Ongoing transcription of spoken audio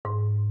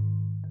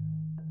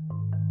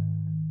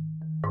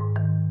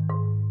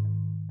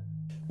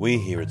We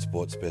here at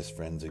Sports Best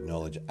Friends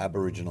acknowledge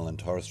Aboriginal and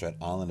Torres Strait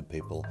Islander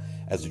people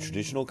as the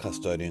traditional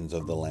custodians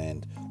of the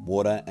land,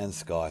 water and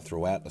sky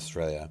throughout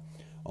Australia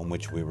on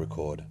which we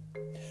record.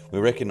 We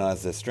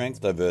recognise their strength,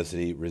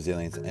 diversity,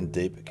 resilience and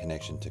deep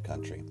connection to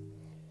country.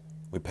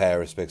 We pay our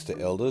respects to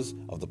elders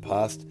of the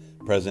past,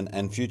 present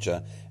and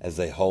future as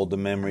they hold the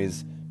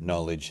memories,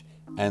 knowledge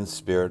and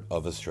spirit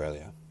of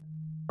Australia.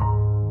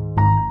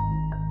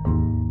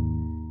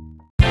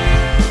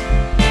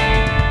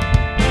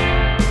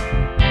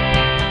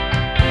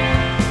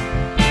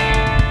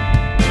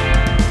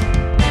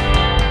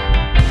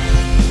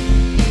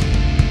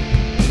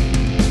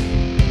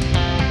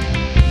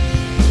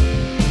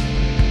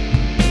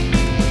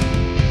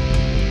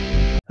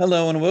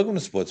 Hello and welcome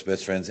to Sports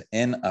Best Friends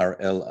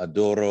NRL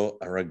Adoro,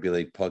 a rugby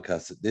league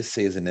podcast that this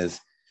season is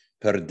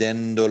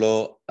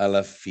Perdendolo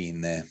alla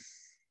fine.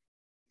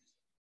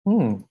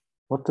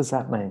 What does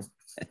that mean?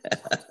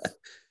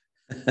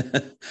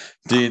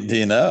 Do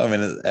you know? I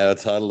mean, our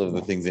title of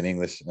the things in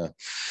English. They'll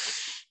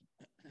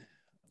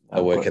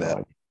work it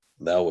out.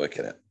 They'll work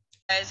it out.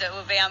 It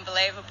will be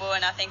unbelievable,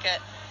 and I think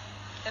it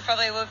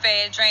probably would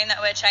be a dream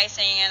that we're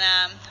chasing, and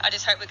I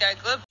just hope we go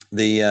good.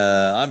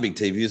 I'm Big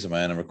T Views of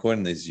my own. I'm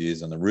recording these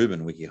views on the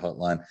Ruben Wiki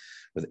hotline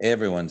with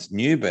everyone's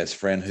new best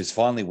friend who's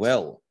finally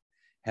well.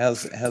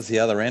 How's the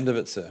other end of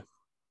it, sir?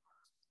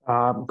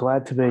 I'm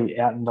glad to be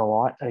out in the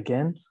light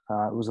again.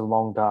 It was a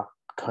long, dark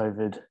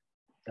COVID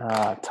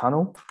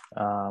tunnel,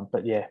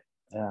 but yeah,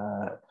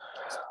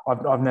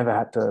 I've never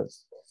had to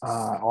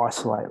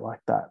isolate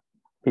like that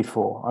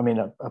before. I mean,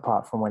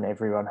 apart from when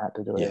everyone had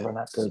to do it, everyone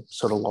had to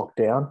sort of lock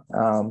down.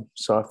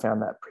 So I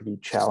found that pretty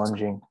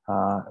challenging.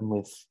 And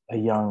with a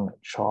young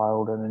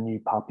child and a new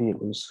puppy, it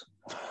was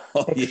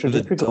extra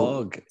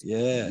difficult. Dog.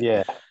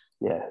 Yeah.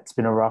 It's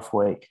been a rough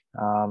week.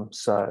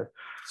 So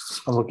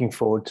I'm looking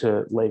forward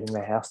to leaving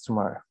the house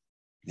tomorrow.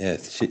 Yeah.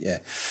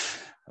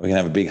 We can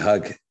have a big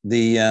hug.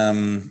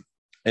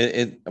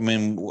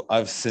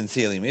 I've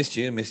sincerely missed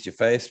you, missed your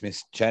face,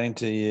 missed chatting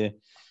to you.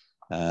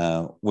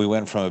 We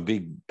went from a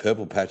big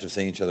purple patch of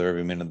seeing each other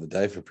every minute of the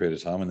day for a period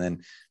of time, and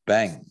then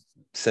bang,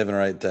 7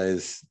 or 8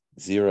 days,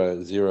 zero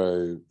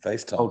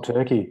FaceTime. Cold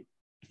turkey.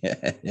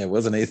 Yeah, it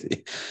wasn't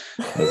easy.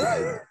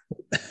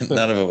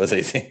 None of it was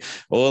easy.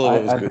 All of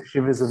it was good. The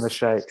shivers and the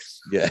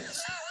shakes. Yeah.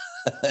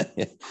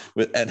 Yeah.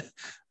 And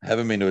I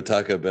haven't been to a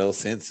Taco Bell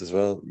since as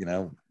well. You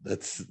know,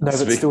 but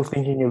still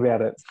thinking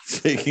about it.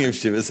 Speaking of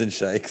shivers and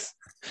shakes,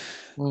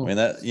 I mean,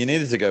 you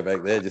needed to go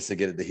back there just to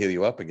get it to heal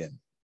you up again.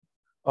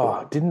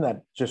 Oh, didn't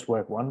that just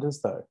work wonders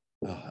though?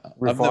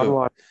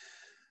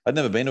 I'd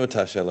never been to a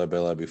Tascello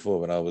Bello before,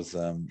 but I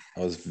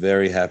was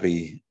very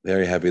happy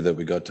that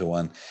we got to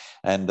one.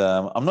 And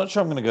I'm not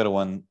sure I'm going to go to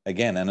one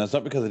again. And it's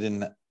not because I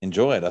didn't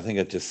enjoy it. I think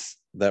it just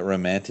that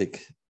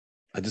romantic.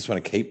 I just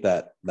want to keep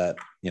that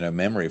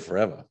memory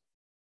forever.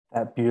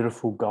 That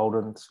beautiful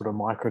golden sort of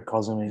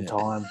microcosm in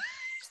time.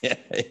 Yeah.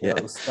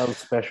 That was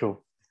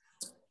special.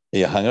 Are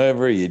you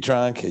hungover? Are you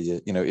drunk? Are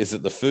you, is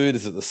it the food?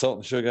 Is it the salt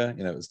and sugar?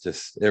 It was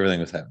just everything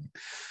was happening,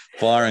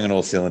 firing on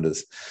all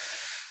cylinders.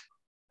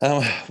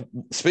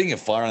 Speaking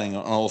of firing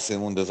on all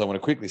cylinders, I want to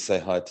quickly say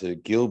hi to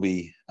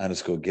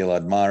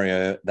Gilby_Gillard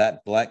Mario,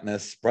 that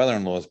blackness,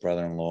 brother-in-law's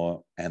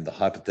brother-in-law, and the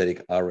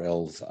hypothetical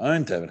RL's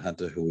own David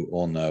Hunter, who we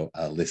all know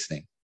are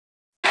listening.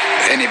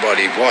 If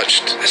anybody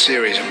watched a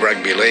series of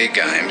rugby league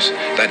games,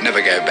 they'd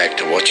never go back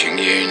to watching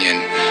Union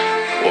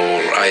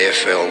or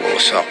AFL or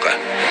soccer.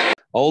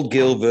 Old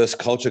Gill versus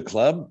Culture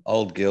Club.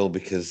 Old Gill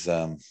because,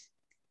 I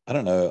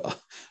don't know,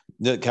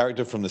 the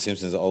character from The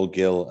Simpsons, Old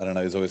Gill, I don't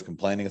know, he's always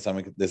complaining or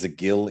something. There's a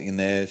gill in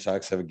there.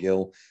 Sharks have a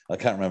gill. I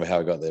can't remember how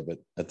I got there, but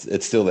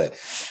it's still there.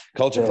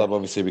 Culture Club,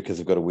 obviously, because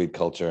they've got a weird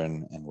culture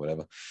and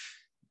whatever.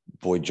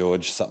 Boy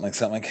George,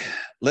 something.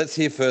 Let's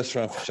hear first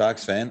from a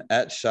Sharks fan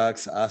at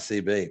Sharks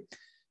RCB.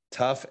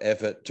 Tough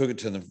effort, took it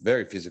to the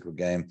very physical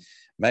game,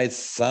 made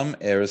some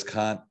errors,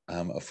 can't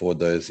afford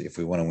those if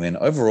we want to win.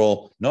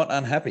 Overall, not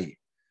unhappy.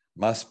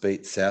 Must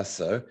beat South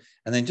so.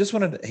 And then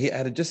he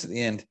added just at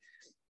the end,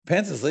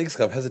 Panthers Leagues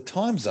Club has a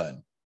time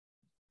zone,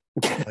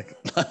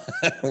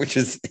 which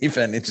is he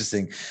found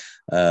interesting.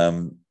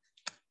 So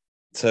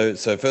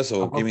first of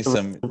all, give me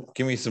some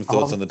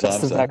thoughts on the time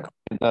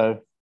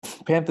zone.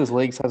 Panthers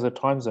Leagues has a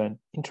time zone.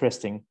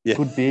 Interesting. Yeah.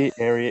 Good beer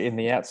area in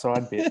the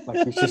outside bit.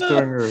 Like he's just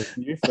doing a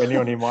review for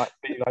anyone who might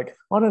be like,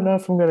 I don't know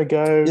if I'm going to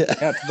go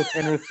out to the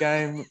Penrith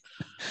game.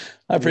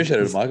 I appreciate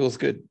it, Michael. It's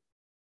good.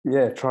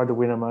 Yeah, tried to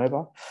win them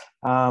over.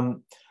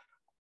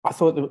 I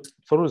thought it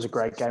was a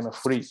great game of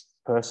footy.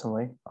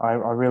 Personally, I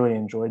really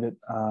enjoyed it,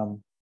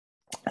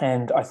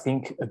 and I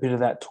think a bit of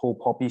that tall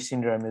poppy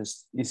syndrome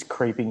is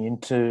creeping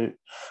into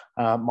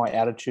my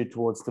attitude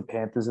towards the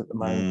Panthers at the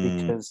moment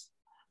because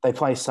they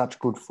play such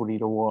good footy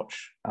to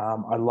watch.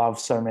 I love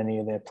so many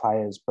of their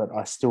players, but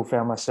I still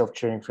found myself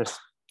cheering for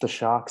the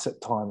Sharks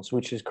at times,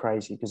 which is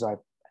crazy because I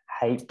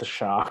hate the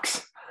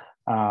Sharks.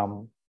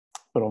 But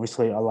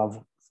obviously, I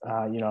love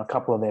a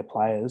couple of their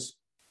players.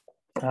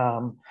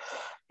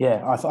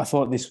 I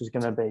thought this was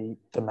going to be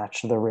the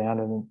match of the round,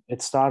 and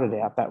it started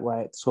out that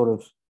way. It sort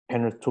of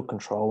Penrith took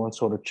control and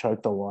sort of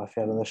choked the life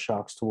out of the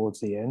Sharks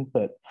towards the end.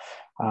 But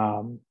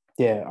I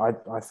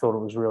thought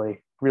it was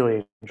really,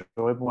 really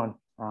enjoyable one.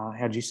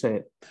 How did you see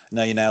it?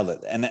 No, you nailed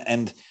it.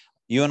 And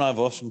you and I have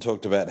often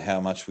talked about how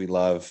much we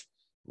love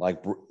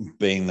like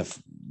being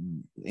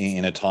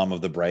in a time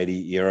of the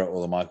Brady era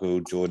or the Michael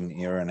Jordan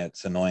era, and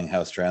it's annoying how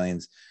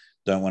Australians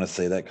don't want to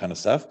see that kind of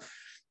stuff.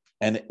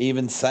 And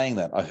even saying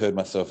that, I heard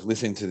myself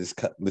listening to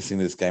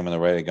this game on the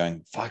radio,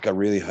 going, "Fuck! I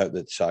really hope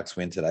that Sharks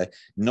win today."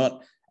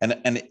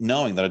 And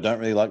knowing that I don't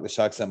really like the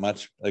Sharks that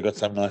much, they got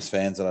some nice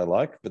fans that I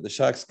like, but the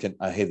Sharks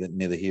are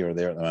neither here or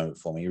there at the moment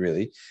for me,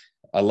 really.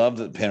 I love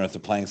that Penrith are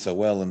playing so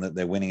well and that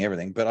they're winning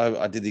everything, but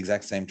I did the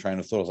exact same train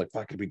of thought. I was like,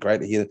 fuck, it'd be great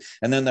to hear.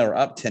 And then they were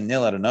up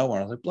 10-0 out of nowhere.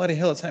 I was like, bloody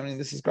hell, it's happening.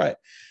 This is great.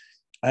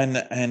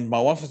 And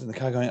my wife was in the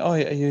car going,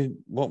 oh,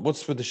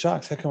 what's with the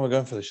Sharks? How come we're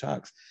going for the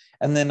Sharks?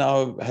 And then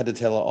I had to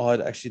tell her, oh,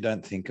 I actually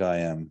don't think I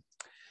am.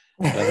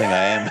 I don't think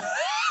I am.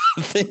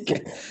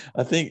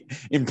 I think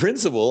in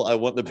principle, I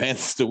want the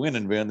Panthers to win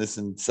and be on this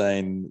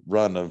insane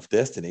run of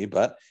destiny.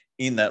 But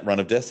in that run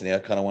of destiny, I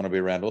kind of want to be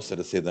around also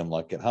to see them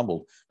like get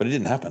humbled. But it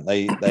didn't happen.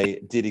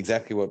 They did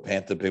exactly what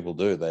Panther people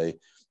do. They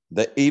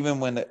even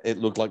when it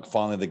looked like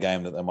finally the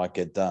game that they might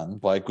get done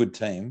by a good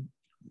team,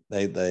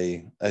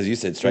 they as you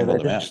said, strangled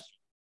them out.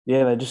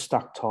 Yeah, they just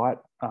stuck tight.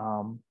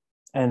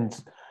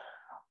 And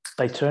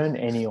they turn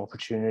any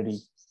opportunity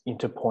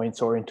into points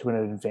or into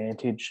an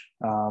advantage.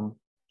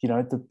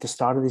 The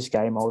start of this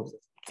game, I was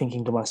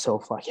thinking to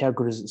myself, like, how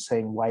good is it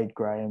seeing Wade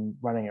Graham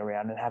running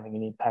around and having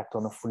an impact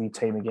on a footy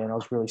team again? I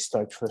was really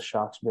stoked for the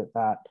Sharks about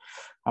that.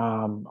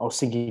 I was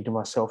thinking to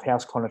myself,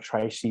 how's Connor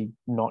Tracy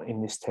not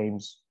in this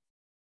team's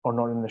or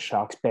not in the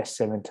Sharks' best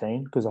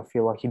 17? Because I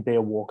feel like he'd be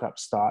a walk-up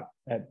start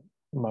at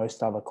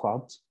most other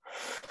clubs.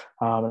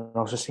 And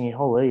I was just thinking,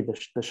 holy,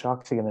 the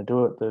Sharks are going to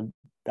do it.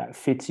 That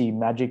Fitzy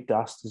magic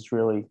dust is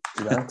really,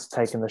 it's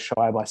taken the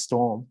Shire by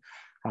storm.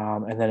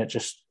 And then it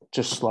just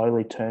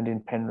slowly turned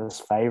in Penrith's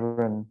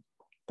favour, and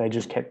they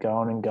just kept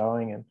going and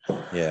going. And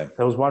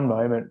there was one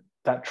moment,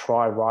 that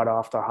try right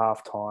after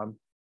half time,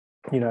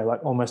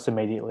 like almost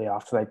immediately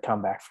after they'd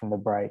come back from the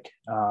break.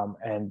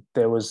 And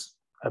there was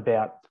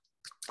about,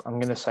 I'm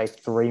going to say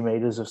 3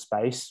 meters of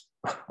space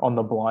on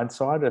the blind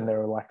side, and there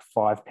were like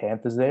 5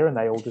 Panthers there, and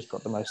they all just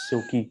got the most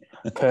silky,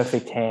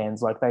 perfect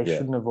hands. Like they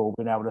shouldn't have all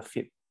been able to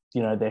fit,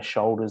 their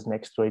shoulders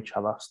next to each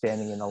other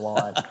standing in a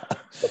line.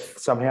 But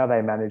somehow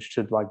they managed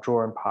to like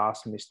draw and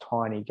pass in this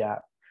tiny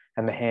gap,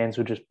 and the hands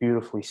were just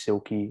beautifully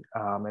silky.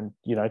 And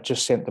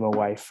just sent them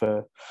away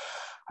for,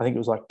 I think it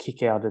was like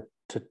kick out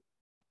to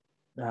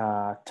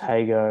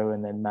Tago,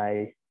 and then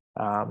May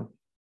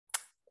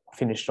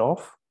finished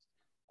off.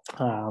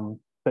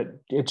 But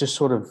it just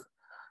sort of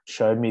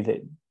showed me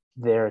that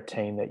they're a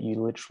team that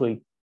you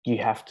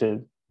have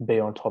to be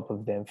on top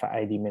of them for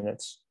 80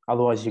 minutes.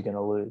 Otherwise, you're going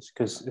to lose,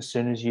 because as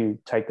soon as you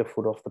take the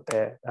foot off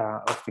the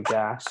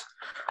gas,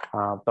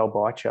 they'll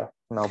bite you,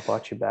 and they'll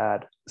bite you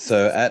bad.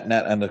 So at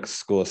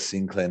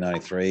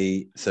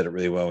Nat_Sinclair93 said it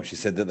really well. She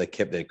said that they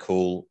kept their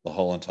cool the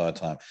whole entire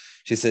time.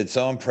 She said,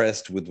 so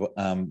impressed with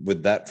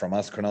that from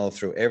us. Cronulla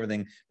threw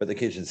everything but the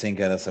kitchen sink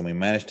at us, and we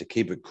managed to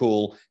keep it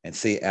cool and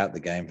see out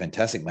the game.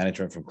 Fantastic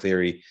management from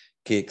Cleary,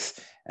 Kicks,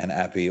 and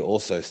Appy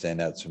also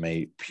stand out to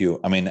me.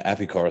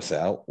 Appy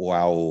Coruscant.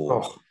 Wow.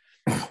 Oh,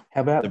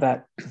 how about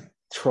that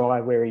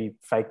try where he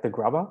faked the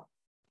grubber?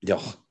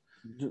 Yeah.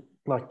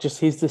 Like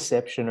just his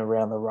deception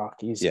around the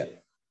ruck is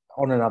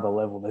on another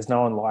level. There's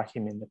no one like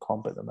him in the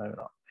comp at the moment.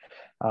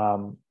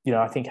 I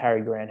think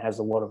Harry Grant has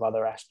a lot of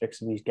other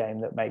aspects of his game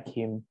that make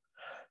him,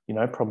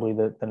 probably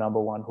the number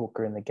one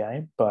hooker in the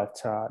game.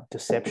 But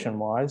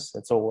deception-wise,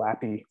 it's all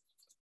Appy.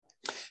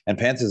 And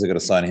Panthers are going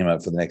to sign him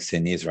up for the next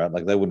 10 years, right?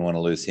 Like they wouldn't want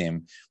to lose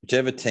him.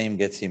 Whichever team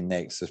gets him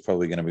next is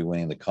probably going to be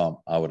winning the comp,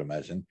 I would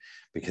imagine,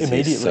 because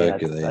he's so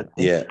good.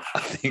 Yeah, I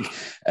think.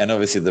 And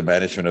obviously the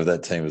management of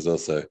that team is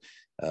also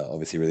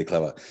obviously really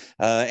clever.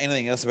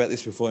 Anything else about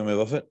this before we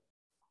move off it?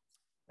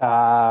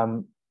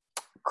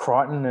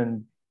 Crichton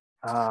and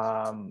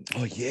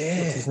what's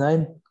his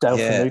name? Dale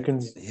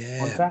Finucane's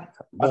contract.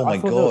 Oh my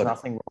God. God. There was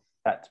nothing wrong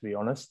with that, to be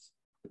honest.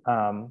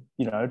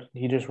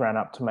 He just ran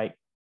up to make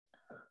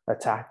a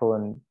tackle,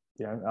 and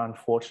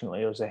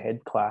unfortunately it was a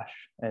head clash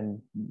and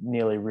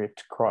nearly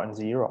ripped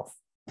Crichton's ear off.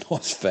 It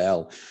was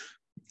foul.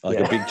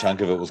 A big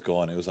chunk of it was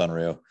gone. It was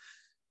unreal.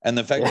 And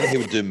the fact that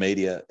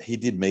he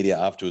did media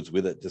afterwards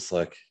with it, just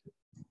like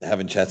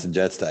having chats and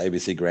jats to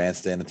ABC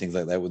Grandstand and things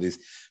like that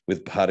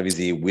with part of his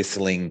ear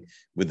whistling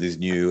with his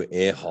new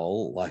air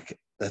hole. Like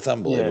that's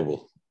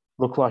unbelievable.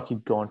 Looked like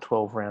he'd gone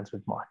 12 rounds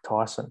with Mike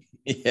Tyson.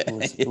 It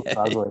was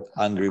ugly.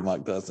 Hungry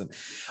Mike Tyson.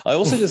 I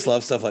also just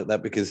love stuff like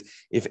that, because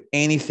if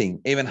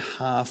anything, even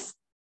half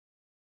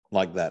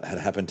like that had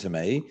happened to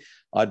me,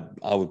 I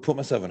would put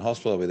myself in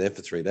hospital. I'd be there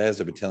for 3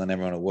 days. I'd be telling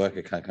everyone at work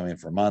I can't come in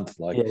for a month.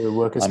 Your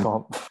workers'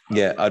 comp.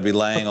 Yeah, I'd be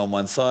laying on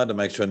one side to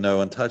make sure no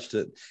one touched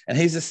it. And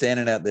he's just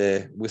standing out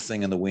there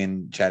whistling in the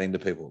wind, chatting to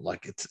people.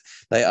 Like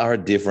they are a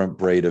different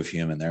breed of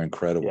human. They're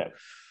incredible. Yeah,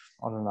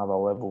 on another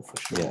level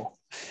for sure.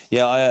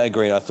 Yeah, I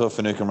agree. I thought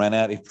Finucane ran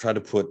out. He tried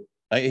to put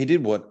he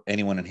did what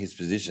anyone in his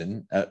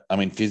position,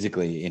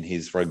 physically in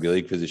his rugby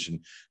league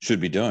position, should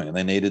be doing. And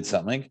they needed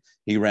something.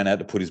 He ran out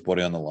to put his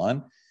body on the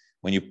line.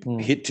 When you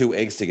hit two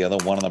eggs together,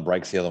 one of them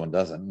breaks, the other one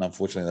doesn't. And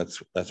unfortunately,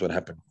 that's what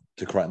happened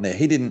to Crichton there.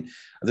 He didn't.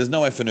 There's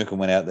no way Finucane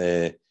went out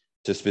there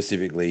to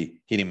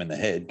specifically hit him in the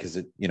head, because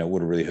it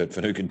would have really hurt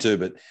Finucane too.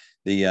 But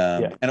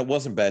and it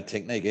wasn't bad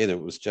technique either.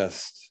 It was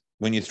just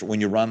when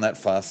you run that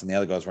fast and the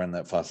other guys run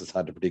that fast, it's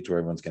hard to predict where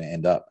everyone's going to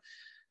end up.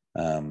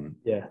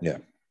 Yeah.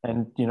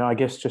 And, I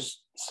guess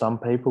just some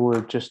people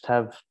would just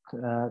have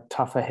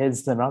tougher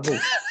heads than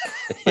others.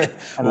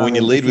 Well, when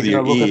you lead with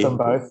your look ear. at them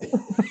both.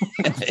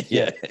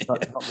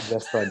 Not the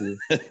best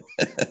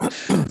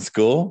idea.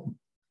 Score?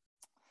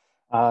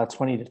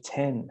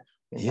 20-10.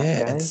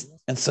 Yeah.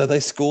 And so they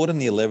scored in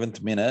the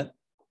 11th minute.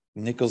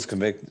 Nichols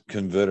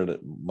converted it,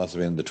 must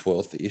have been the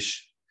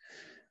 12th-ish.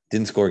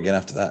 Didn't score again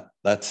after that.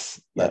 That's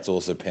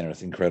also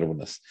Penrith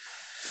incredibleness.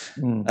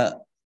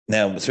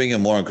 Now, speaking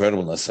of more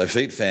incredibleness, so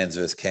Feet fans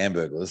versus Cam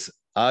Burglars,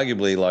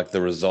 arguably like the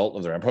result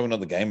of the round, probably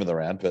not the game of the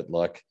round, but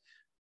like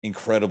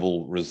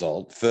incredible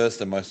result.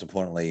 First and most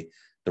importantly,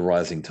 the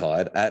rising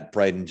tide at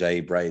Braden J.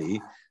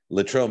 Brady.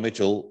 Latrell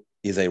Mitchell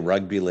is a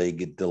rugby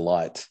league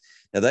delight.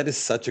 Now, that is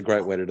such a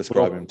great way to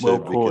describe him too,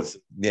 because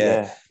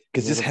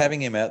just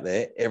having him out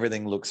there,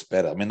 everything looks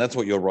better. I mean, that's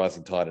what your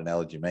rising tide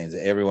analogy means.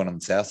 Everyone in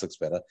the South looks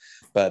better,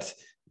 but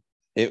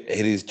it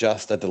is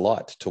just a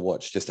delight to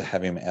watch, just to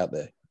have him out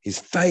there. His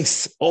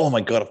face, oh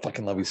my God, I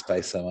fucking love his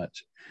face so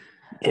much.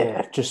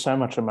 Yeah, just so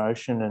much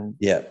emotion and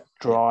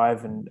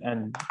drive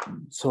and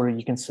sort of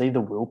you can see the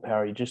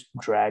willpower. He just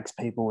drags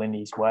people in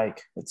his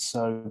wake. It's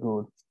so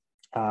good.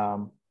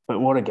 But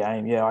what a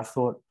game. Yeah, I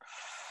thought,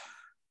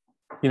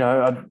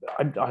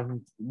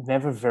 I'm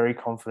never very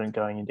confident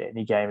going into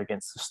any game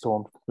against the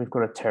Storm. We've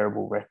got a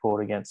terrible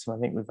record against them. I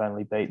think we've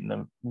only beaten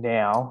them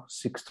now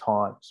 6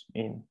 times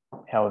in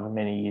however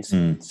many years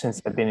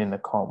since they've been in the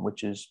comp,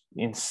 which is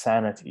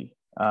insanity.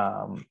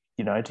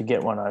 To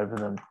get one over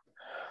them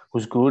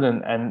was good.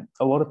 And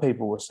a lot of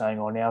people were saying,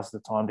 now's the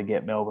time to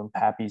get Melbourne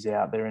Pappies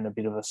out. They're in a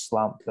bit of a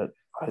slump. But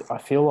I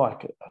feel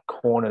like a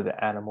cornered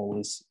animal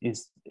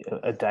is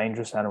a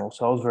dangerous animal.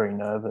 So I was very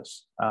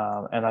nervous.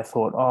 And I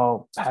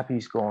thought,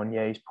 Pappy's gone.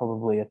 Yeah, he's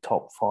probably a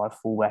top 5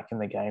 fullback in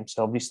the game.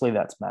 So obviously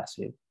that's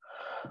massive.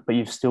 But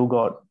you've still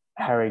got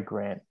Harry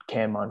Grant,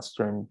 Cam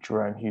Munster and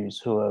Jerome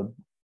Hughes, who are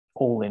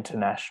all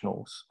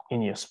internationals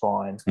in your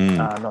spine,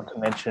 not to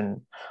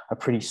mention a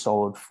pretty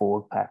solid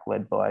forward pack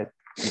led by,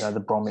 the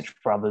Bromwich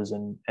brothers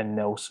and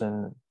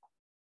Nelson.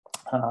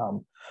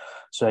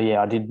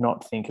 I did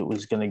not think it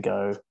was going to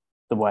go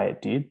the way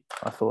it did.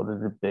 I thought it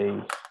would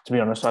be, to be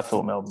honest, I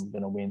thought Melbourne were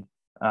going to win.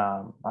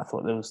 I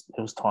thought there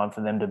was time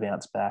for them to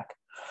bounce back.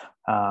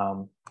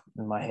 And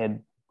my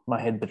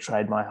head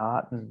betrayed my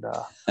heart, and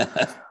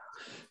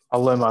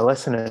I'll learn my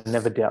lesson and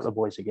never doubt the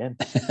boys again.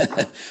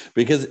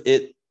 Because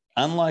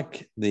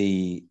unlike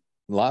the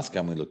last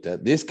game we looked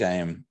at, this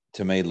game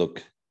to me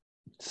looked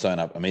sewn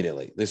up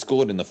immediately. They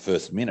scored in the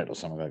first minute or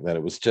something like that.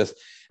 It was just,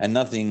 and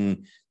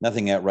nothing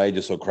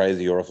outrageous or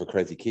crazy or off a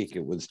crazy kick.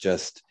 It was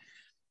just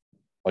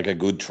like a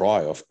good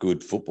try off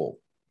good football.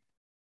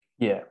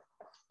 Yeah,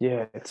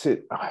 it's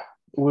it.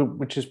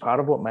 Which is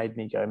part of what made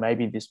me go,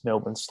 maybe this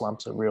Melbourne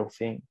slump's a real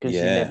thing, because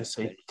you never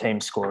see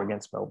teams score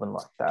against Melbourne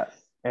like that.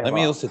 Ever. Let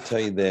me also tell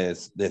you their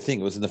thing.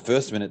 It was in the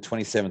first minute,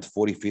 27th,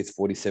 45th,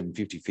 47th,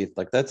 55th.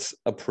 Like, that's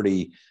a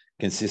pretty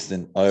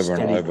consistent over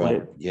steady and over.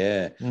 Clip.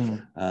 Yeah.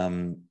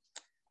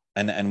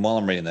 And while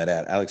I'm reading that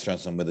out, Alex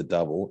Johnson with a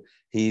double,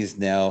 he's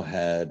now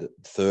had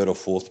 3rd or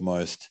 4th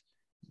most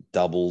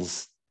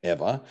doubles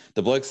ever.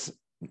 The bloke's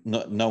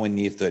nowhere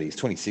near 30. He's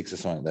 26 or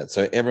something like that.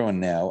 So everyone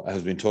now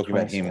has been talking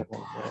about him.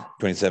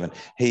 27.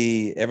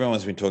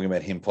 Everyone's been talking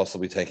about him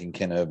possibly taking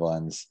Ken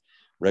Irvine's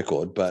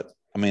record. But,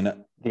 I mean,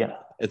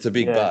 it's a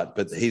big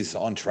but he's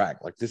on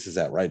track. Like, this is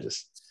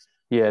outrageous.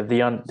 Yeah,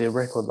 the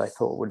record they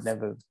thought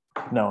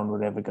no one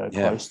would ever go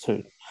close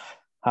to.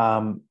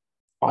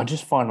 I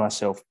just find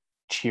myself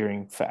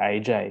cheering for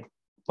AJ,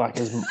 like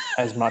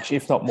as much,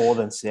 if not more,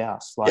 than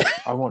South. Like,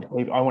 I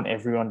want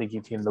everyone to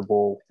give him the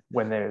ball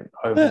when they're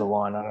over the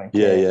line. I don't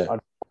care.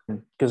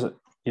 Because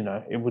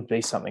it would be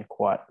something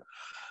quite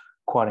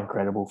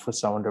incredible for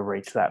someone to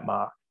reach that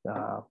mark.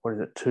 What is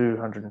it,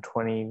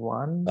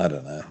 221? I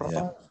don't know.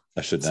 Yeah,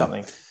 I should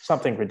know.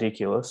 Something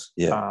ridiculous.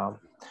 Yeah.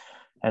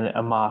 And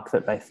a mark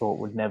that they thought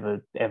would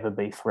never ever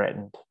be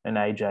threatened. And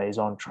AJ is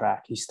on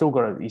track. He's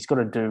got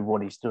to do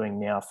what he's doing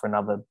now for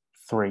another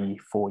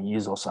 3-4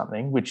 years or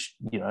something, which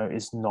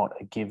is not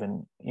a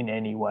given in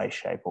any way,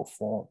 shape, or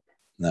form.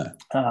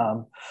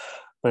 No.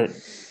 But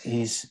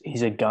he's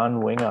a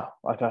gun winger.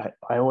 Like,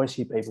 I always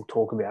hear people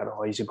talk about,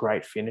 he's a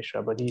great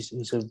finisher, but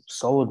he's a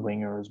solid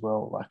winger as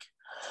well. Like,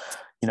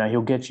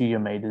 he'll get you your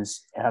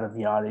meters out of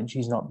yardage.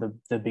 He's not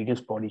the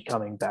biggest body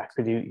coming back,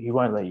 but he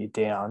won't let you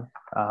down.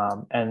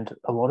 And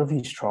a lot of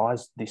his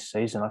tries this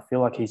season, I feel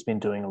like he's been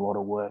doing a lot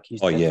of work.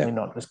 He's definitely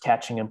not just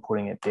catching and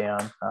putting it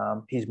down.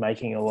 He's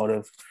making a lot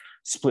of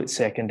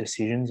split-second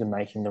decisions and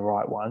making the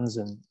right ones,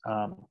 and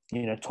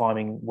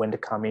timing when to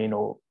come in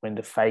or when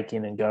to fake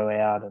in and go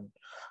out, and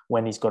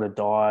when he's got to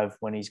dive,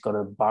 when he's got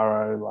to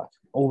burrow, like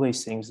all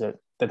these things that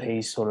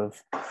he's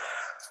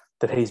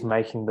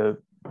making the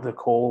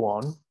call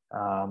on.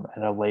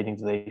 And are leading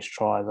to these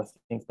tries. I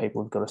think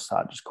people have got to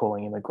start just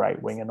calling him a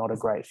great winger, not a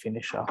great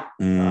finisher.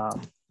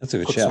 That's a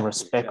good put shout. some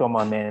respect on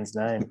my man's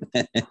name.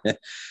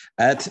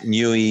 At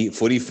Newey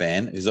Footy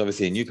Fan, who's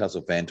obviously a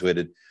Newcastle fan,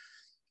 tweeted,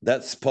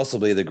 "That's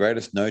possibly the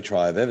greatest no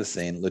try I've ever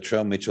seen.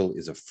 Latrell Mitchell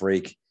is a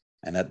freak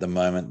and at the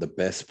moment the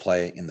best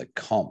player in the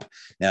comp."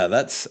 Now,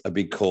 that's a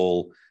big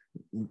call.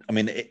 I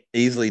mean,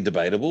 easily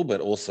debatable, but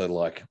also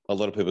like a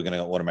lot of people are going to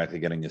automatically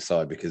get on your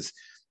side because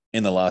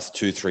in the last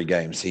 2-3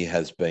 games, he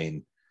has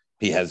been.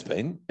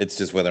 It's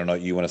just whether or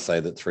not you want to say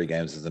that 3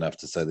 games is enough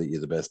to say that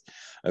you're the best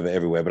over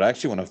everywhere. But I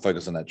actually want to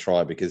focus on that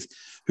try because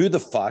who the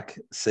fuck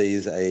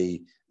sees a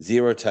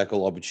 0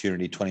 tackle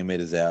opportunity 20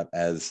 meters out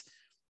as,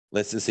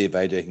 let's just see if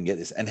AJ can get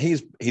this. And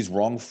he's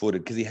wrong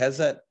footed because he has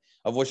that.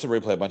 I've watched the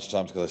replay a bunch of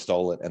times because I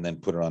stole it and then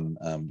put it on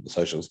the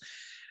socials.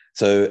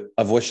 So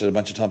I've watched it a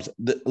bunch of times.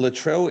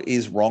 Latrell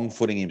is wrong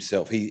footing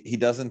himself. He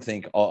doesn't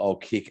think, I'll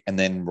kick and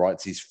then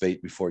rights his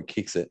feet before he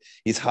kicks it.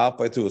 He's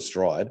halfway through a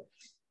stride,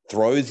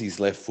 throws his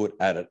left foot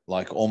at it,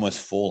 like almost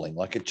falling.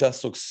 Like it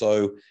just looks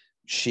so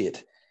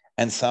shit.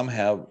 And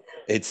somehow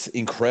it's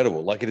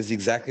incredible. Like it is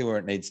exactly where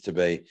it needs to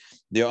be.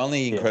 The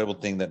only incredible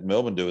thing that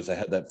Melbourne do is they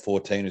had that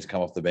 14 who's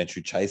come off the bench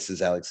who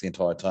chases Alex the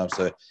entire time.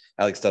 So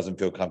Alex doesn't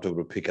feel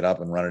comfortable to pick it up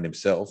and run it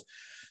himself.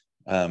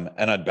 And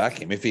I'd back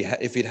him if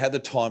he'd had the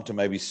time to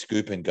maybe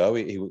scoop and go,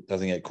 he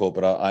doesn't get caught.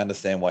 But I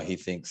understand why he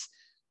thinks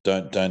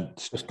don't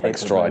break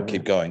stride,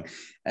 keep going.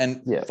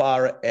 And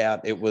far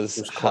out, it was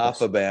half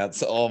close. A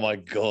bounce. Oh my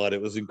God, it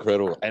was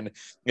incredible. And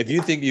if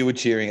you think you were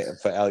cheering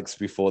for Alex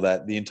before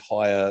that, the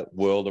entire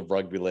world of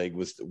rugby league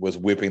was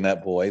whipping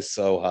that boy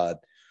so hard.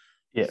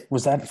 Yeah,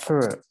 was that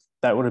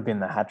that would have been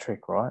the hat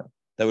trick, right?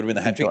 That would have been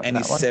the hat trick. And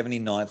he's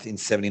 79th in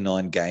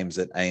 79 games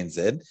at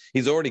ANZ.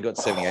 He's already got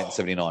 78 and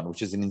 79,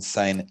 which is an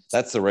insane.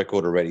 That's the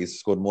record already. He's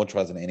scored more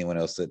tries than anyone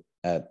else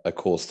at a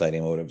core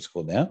stadium or whatever it's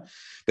called now.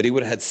 But he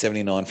would have had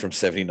 79 from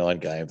 79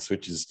 games,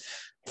 which is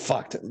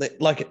fucked.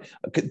 Like,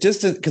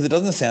 just because it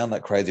doesn't sound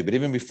that crazy, but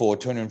even before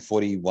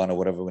 241 or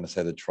whatever we're going to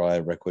say the try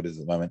record is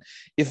at the moment,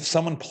 if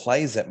someone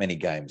plays that many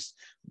games,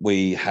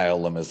 we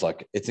hail them as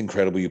like, it's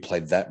incredible you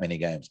played that many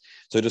games.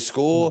 So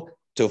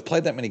to have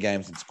played that many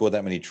games and scored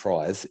that many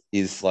tries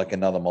is like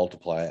another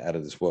multiplier out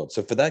of this world.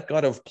 So for that guy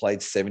to have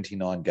played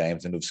 79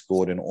 games and have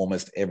scored in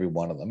almost every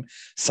one of them,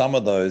 some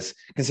of those,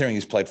 considering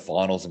he's played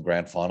finals and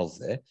grand finals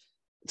there,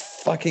 it's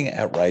fucking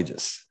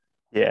outrageous.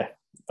 Yeah.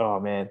 Oh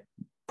man,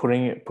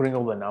 putting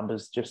all the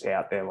numbers just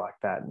out there like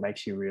that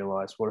makes you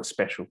realize what a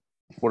special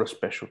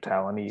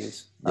talent he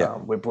is. Yeah.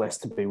 We're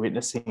blessed to be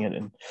witnessing it.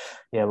 And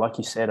yeah, like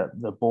you said,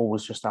 the ball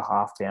was just a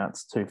half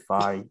bounce too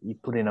far. You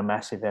put in a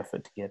massive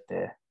effort to get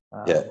there.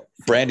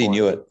 Brandy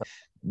knew it.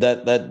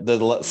 That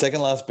the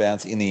second last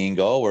bounce in the in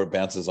goal where it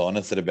bounces on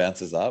instead of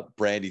bounces up,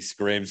 Brandy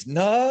screams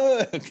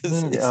no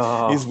because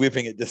he's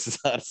whipping it just as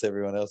hard as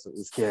everyone else. It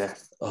was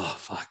oh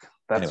fuck.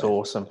 That's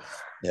awesome.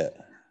 Yeah.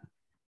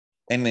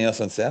 Anything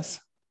else on South?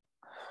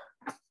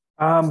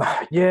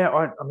 I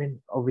mean,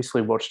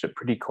 obviously watched it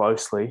pretty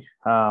closely.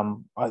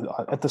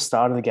 At the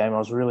start of the game, I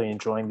was really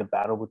enjoying the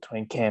battle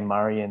between Cam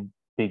Murray and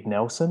Big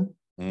Nelson.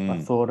 I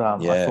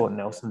thought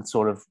Nelson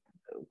sort of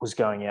was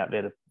going out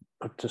there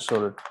to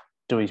sort of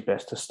do his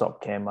best to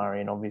stop Cam Murray,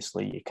 and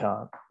obviously you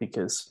can't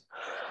because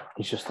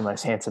he's just the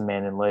most handsome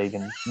man in league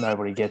and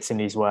nobody gets in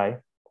his way.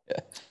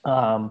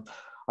 I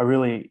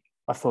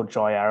thought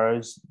Jai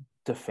Arrow's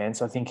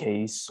defence, I think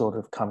he's sort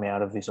of come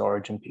out of this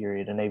Origin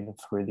period and even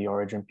through the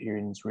Origin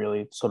period has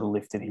really sort of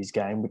lifted his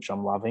game, which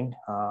I'm loving,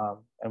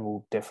 and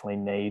we'll definitely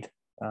need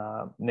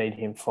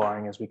him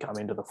firing as we come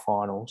into the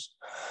finals.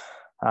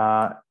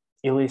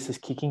 Ilias's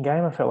kicking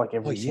game, I felt like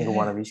every single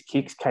one of his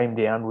kicks came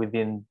down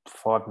within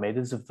 5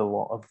 meters of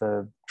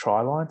the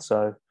try line.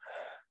 So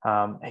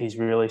he's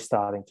really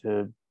starting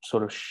to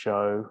sort of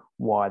show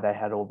why they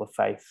had all the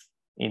faith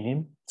in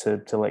him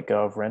to let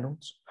go of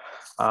Reynolds.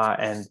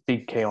 And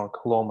big key on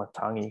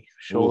Kalormatangi.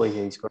 Surely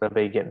he's got to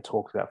be getting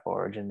talked about for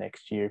Origin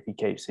next year if he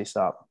keeps this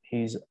up.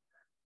 He's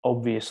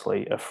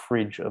obviously a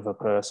fridge of a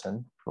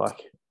person,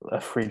 like a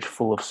fridge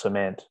full of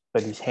cement,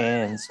 but his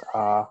hands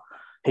are...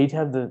 He'd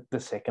have the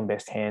second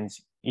best hands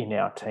in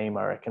our team,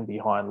 I reckon,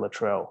 behind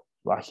Latrell.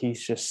 Like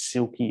he's just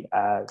silky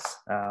as,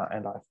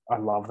 and I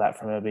love that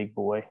from a big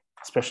boy,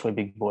 especially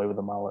big boy with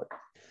a mullet.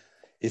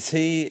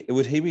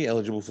 Would he be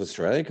eligible for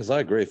Australia? Because I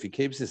agree, if he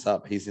keeps this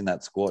up, he's in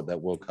that squad, that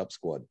World Cup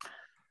squad.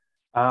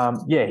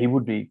 Yeah, he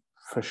would be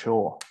for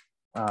sure.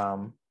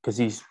 Because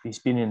he's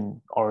been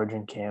in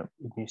Origin camp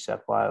with New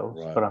South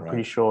Wales, but I'm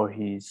pretty sure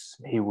he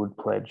would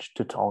pledge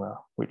to Tonga,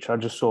 which I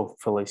just saw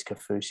Felice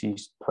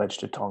Kafusi's pledge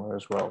to Tonga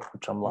as well,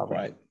 which I'm loving.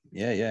 Right.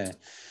 Yeah.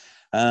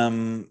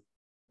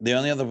 The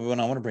only other one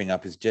I want to bring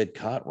up is Jed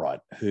Cartwright,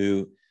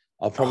 who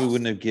I probably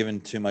wouldn't have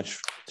given too much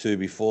to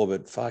before,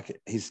 but fuck,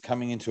 he's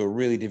coming into a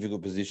really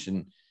difficult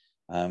position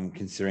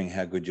considering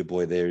how good your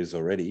boy there is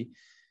already,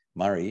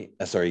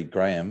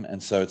 Graham.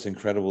 And so it's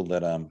incredible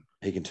that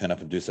he can turn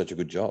up and do such a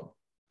good job.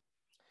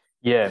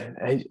 Yeah,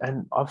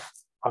 and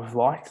I've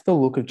liked the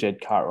look of Jed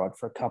Cartwright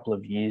for a couple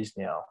of years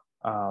now.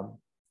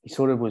 He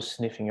sort of was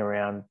sniffing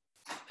around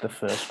the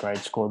first grade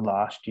squad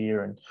last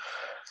year and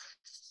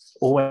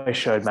always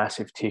showed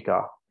massive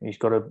ticker. He's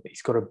got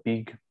a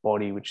big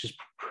body, which is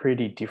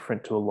pretty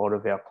different to a lot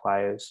of our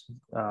players.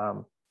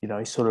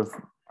 He's sort of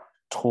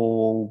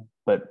tall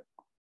but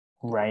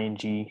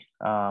rangy.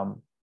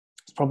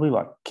 It's probably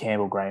like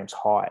Campbell Graham's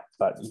height,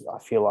 but I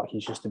feel like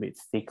he's just a bit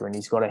thicker, and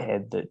he's got a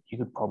head that you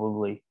could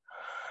probably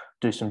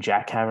do some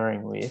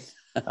jackhammering with.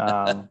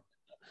 I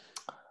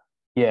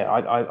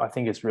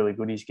think it's really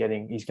good. He's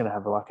going to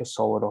have like a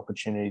solid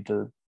opportunity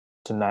to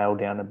nail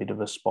down a bit of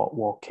a spot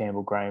while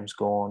Campbell Graham's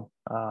gone.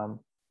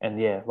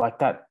 Like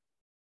that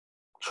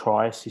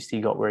try assist he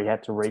got where he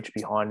had to reach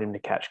behind him to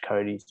catch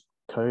Cody's.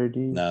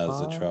 No, it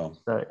was a Trell.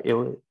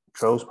 No,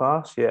 Trell's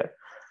pass, yeah.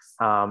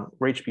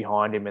 Reach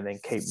behind him and then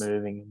keep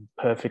moving and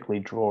perfectly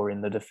draw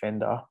in the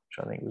defender,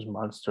 which I think was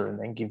Munster, and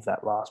then give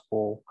that last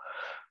ball.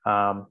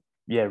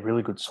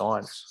 Really good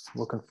signs.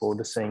 Looking forward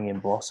to seeing him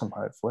blossom,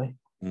 hopefully.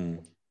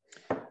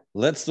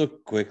 Let's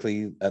look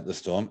quickly at the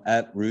Storm.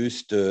 At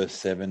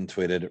Rooster7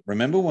 tweeted,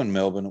 remember when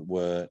Melbourne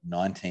were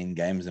 19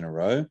 games in a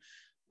row?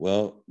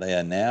 Well, they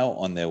are now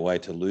on their way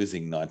to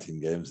losing 19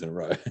 games in a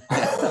row.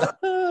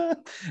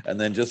 And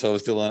then just while I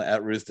was still on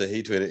at Rooster,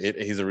 he tweeted,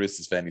 he's a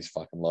Roosters fan, he's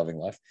fucking loving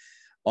life.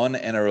 On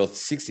NRL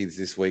 60s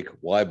this week,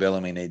 why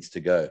Bellamy needs to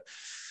go.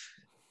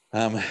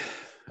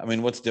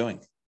 What's doing?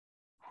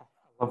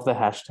 I love the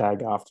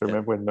hashtag after. Yeah.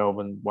 Remember when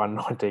Melbourne won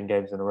 19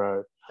 games in a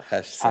row?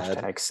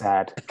 Hashtag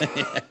sad.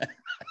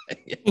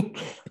 Yeah.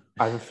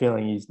 I have a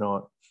feeling he's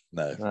not.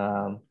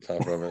 No.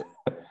 Far from it.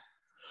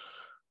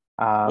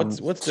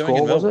 What's doing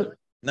in Melbourne?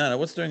 No,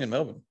 what's doing in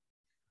Melbourne?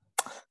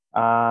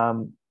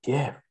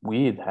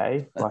 Weird,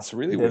 hey? That's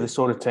really they're weird. The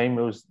sort of team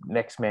who was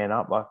next man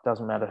up. Like,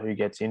 doesn't matter who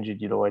gets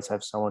injured, you'd always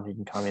have someone who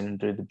can come in and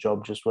do the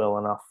job just well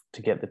enough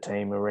to get the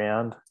team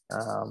around.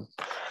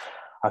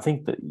 I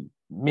think that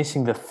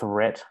missing the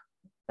threat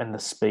and the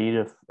speed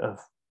of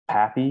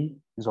Pappy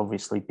is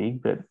obviously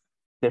big, but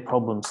their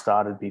problem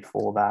started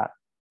before that.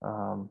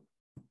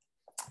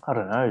 I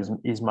don't know.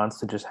 Is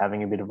Munster just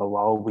having a bit of a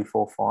lull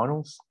before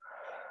finals?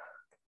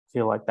 I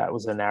feel like that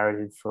was a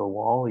narrative for a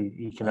while.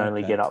 He can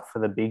only get up for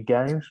the big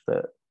games,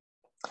 but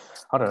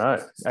I don't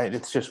know.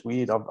 It's just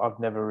weird. I've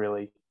never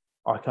really,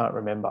 I can't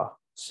remember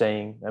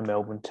seeing a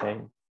Melbourne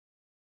team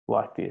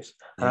like this.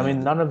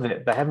 And none of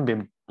it, they haven't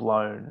been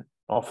blown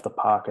off the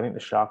park. I think the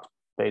Sharks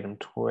beat them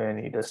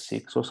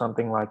 20-6 or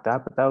something like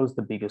that, but that was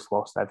the biggest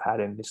loss they've had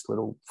in this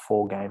little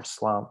 4-game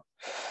slump.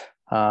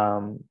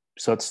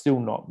 So it's still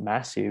not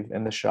massive.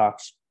 And the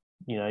Sharks,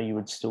 you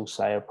would still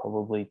say are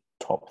probably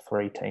top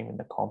 3 team in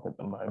the comp at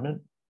the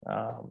moment.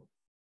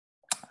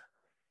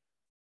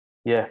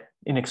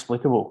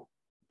 Inexplicable.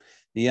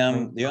 The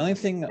only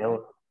thing,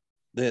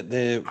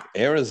 their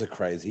errors are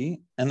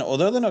crazy, and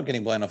although they're not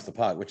getting blown off the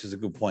park, which is a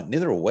good point,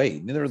 neither are we.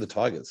 Neither are the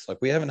Tigers. Like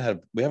we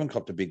haven't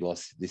copped a big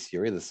loss this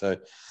year either. So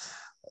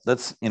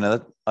that's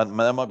that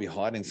might be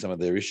hiding some of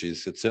their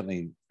issues. It's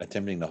certainly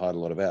attempting to hide a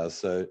lot of ours.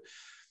 So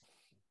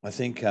I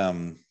think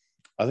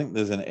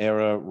there's an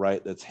error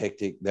rate that's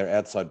hectic. Their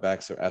outside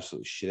backs are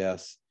absolutely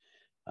shithouse,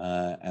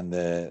 and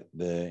they're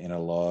in a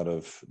lot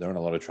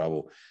of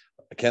trouble.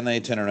 Can they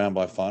turn around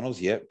by finals?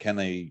 Yep. Can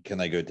they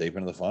go deep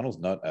into the finals?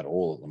 Not at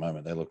all at the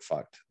moment. They look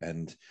fucked.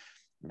 And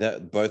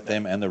that both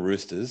them and the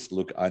Roosters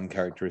look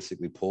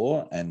uncharacteristically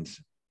poor. And,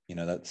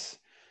 that's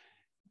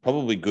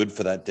probably good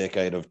for that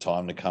decade of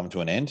time to come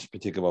to an end,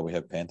 particularly while we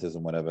have Panthers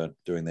and whatever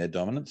doing their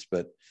dominance.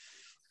 But,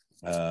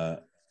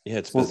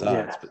 it's bizarre.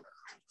 Yeah.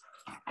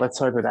 Let's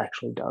hope it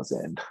actually does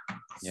end.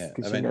 Yeah.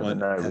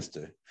 It has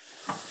to.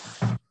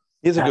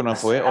 Here's a good one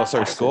for you. Oh,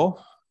 sorry, score?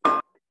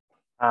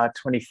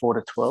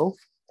 24-12.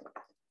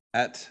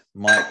 At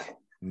Mike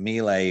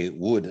Mealy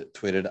Wood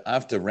tweeted,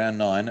 after round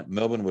 9,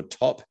 Melbourne were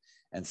top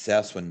and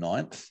Souths were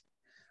 9th.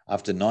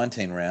 After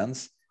 19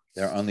 rounds,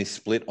 they're only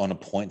split on a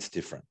points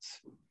difference.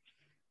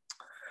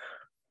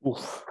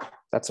 Oof,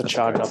 that's a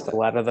charge up the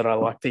ladder that I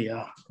like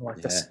the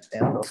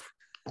sound of.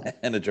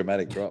 And a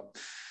dramatic drop.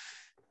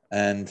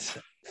 And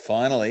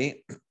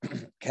finally,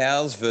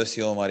 Cows versus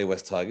the almighty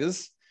West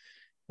Tigers.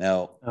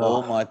 Now,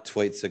 all my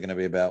tweets are going to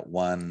be about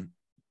one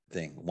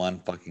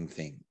fucking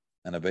thing.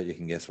 And I bet you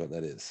can guess what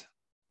that is.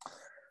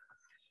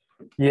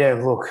 Yeah,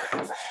 look.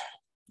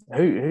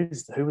 Who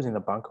was in the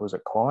bunker? Was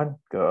it Klein?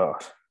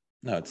 God.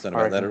 No, it's not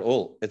about that at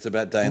all. It's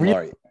about Dane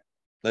Laurie.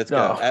 Let's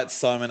go. At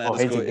Simon at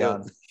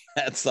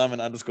Simon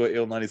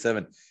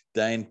 _ill97.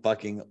 Dane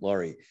fucking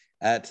Laurie.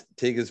 At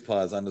Tigers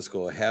Pies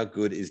 _ how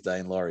good is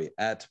Dane Laurie?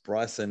 At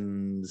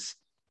Bryson's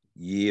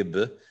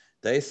Yib.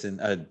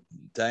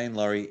 Dane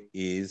Laurie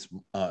is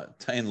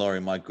Dane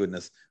Laurie, my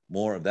goodness.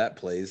 More of that,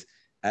 please.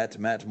 At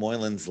Matt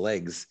Moylan's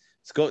legs.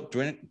 Scott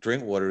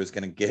Drinkwater is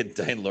going to get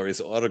Dane Laurie's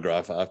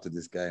autograph after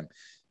this game.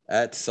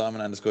 At Simon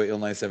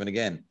 _ill97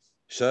 again.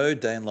 Show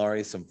Dane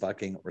Laurie some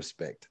fucking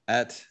respect.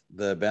 At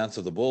the Bounce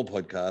of the Ball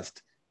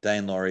podcast,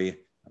 Dane Laurie,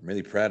 I'm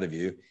really proud of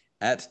you.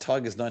 At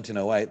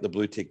Tigers1908, the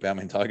blue tick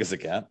Balmain Tigers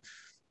account.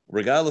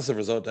 Regardless of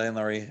result, Dane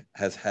Laurie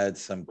has had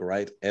some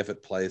great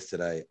effort plays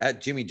today.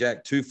 At Jimmy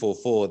Jack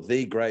 244,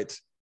 the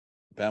great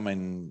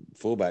Balmain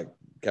fullback,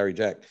 Gary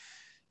Jack.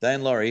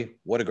 Dane Laurie,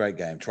 what a great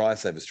game. Try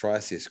savers, try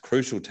assists,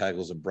 crucial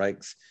tackles and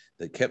breaks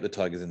that kept the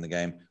Tigers in the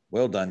game.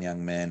 Well done,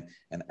 young man.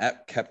 And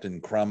at Captain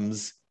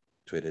Crumbs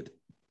tweeted,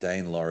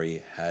 Dane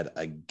Laurie had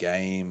a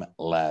game,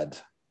 lad.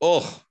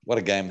 Oh, what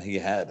a game he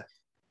had.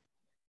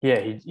 Yeah,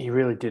 he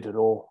really did it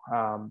all.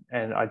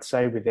 And I'd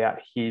say without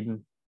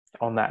him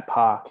on that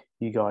park,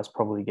 you guys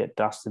probably get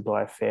dusted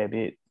by a fair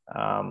bit.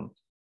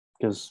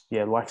 Because,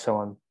 like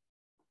someone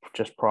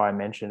just prior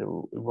mentioned,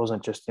 it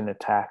wasn't just in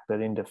attack,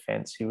 but in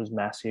defence, he was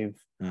massive.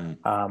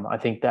 I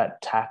think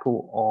that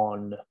tackle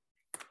on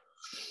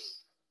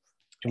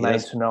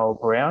Jermaine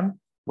Tanoa-Brown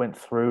went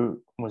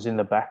through, was in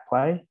the back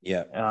play.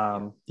 Yeah.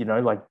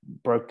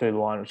 Broke through the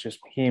line. It was just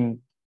him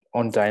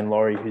on Dane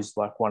Laurie, who's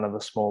like one of the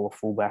smaller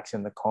fullbacks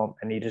in the comp,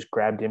 and he just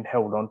grabbed him,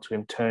 held onto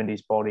him, turned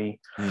his body.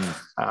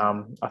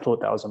 I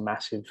thought that was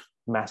a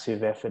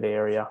massive effort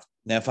area.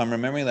 Now, if I'm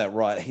remembering that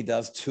right, he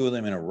does two of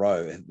them in a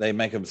row. They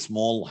make a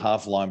small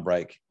half line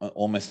break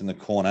almost in the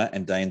corner,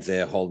 and Dane's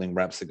there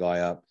wraps the guy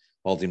up,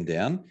 holds him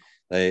down.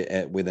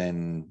 We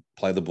then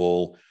play the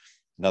ball,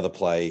 another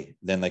play,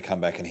 then they come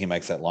back and he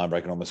makes that line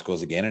break and almost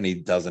scores again, and he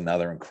does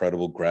another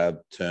incredible grab,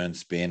 turn,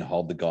 spin,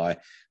 hold the guy.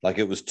 Like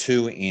it was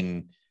two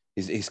in...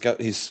 He's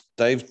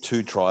saved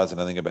 2 tries in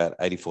I think about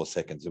 84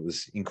 seconds. It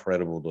was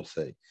incredible to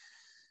see.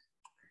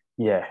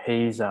 Yeah,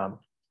 he's a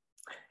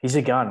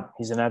gun.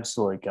 He's an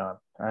absolute gun,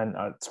 and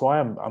that's why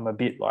I'm a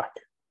bit like,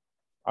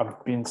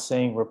 I've been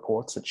seeing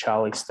reports that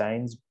Charlie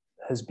Staines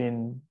has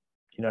been,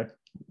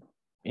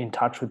 in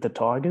touch with the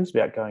Tigers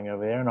about going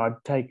over there, and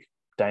I'd take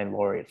Dane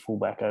Laurie at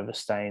fullback over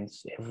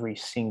Staines every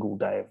single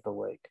day of the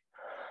week.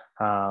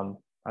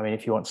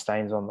 If you want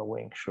Staines on the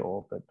wing,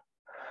 sure, but.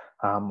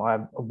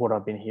 What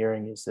I've been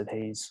hearing is that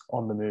he's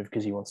on the move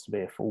because he wants to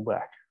be a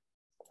fullback.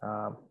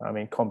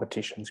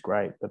 Competition's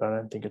great, but I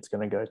don't think it's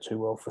going to go too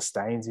well for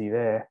Stainsy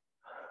there.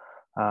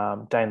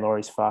 Dane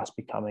Laurie's fast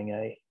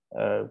becoming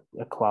a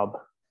club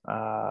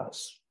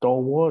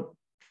stalwart.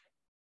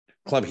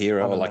 Club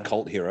hero, or like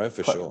cult hero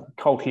for sure.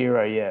 Cult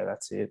hero, yeah,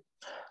 that's it.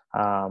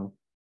 And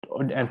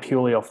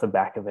purely off the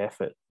back of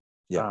effort.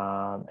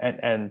 Yeah.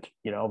 And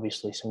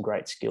obviously some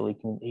great skill.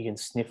 He can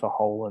sniff a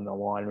hole in the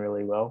line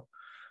really well.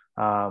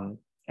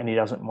 And he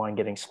doesn't mind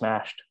getting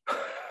smashed.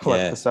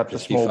 For such a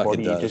small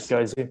body, he just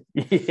goes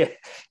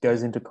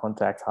into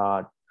contact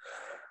hard.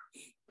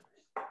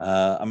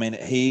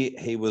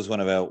 He was one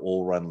of our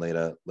all-run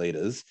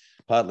leaders,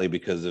 partly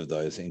because of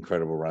those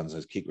incredible runs,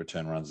 those kick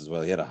return runs as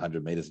well. He had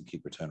 100 meters in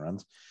kick return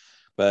runs,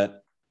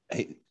 but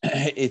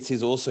it's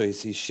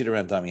his shit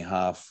around dummy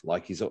half.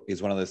 Like he's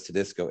one of those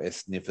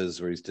Tedesco-esque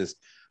sniffers where he's just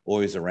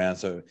always around.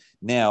 So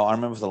now I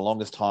remember for the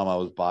longest time I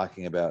was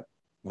barking about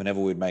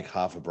whenever we'd make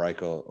half a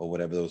break or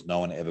whatever, there was no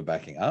one ever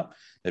backing up.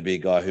 There'd be a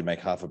guy who'd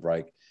make half a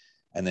break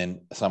and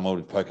then someone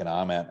would poke an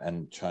arm out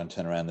and try and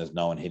turn around. There's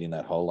no one hitting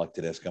that hole like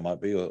Tedesco might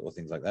be or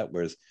things like that.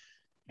 Whereas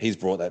he's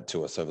brought that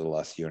to us over the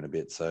last year and a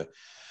bit. So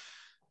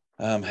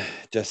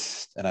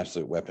just an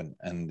absolute weapon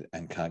and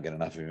can't get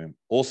enough of him.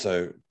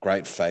 Also,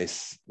 great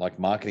face, like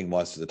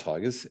marketing-wise to the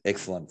Tigers.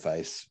 Excellent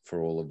face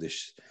for all of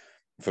this,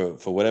 for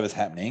whatever's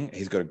happening.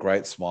 He's got a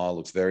great smile,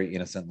 looks very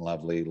innocent and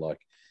lovely, like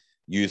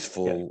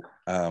youthful.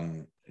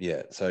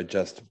 So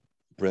just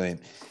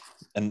brilliant.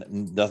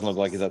 And doesn't look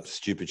like he's up to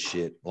stupid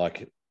shit.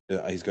 Like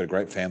he's got a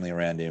great family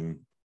around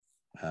him.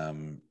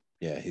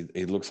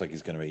 He looks like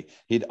he's going to be.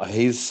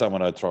 He's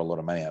someone I'd throw a lot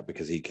of money at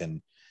because he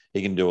can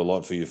do a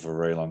lot for you for a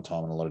very long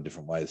time in a lot of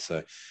different ways.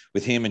 So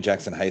with him and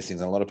Jackson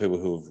Hastings and a lot of people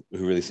who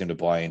really seem to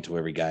buy into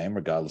every game,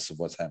 regardless of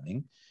what's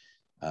happening.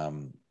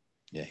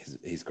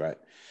 He's great.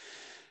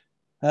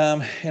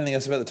 Anything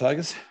else about the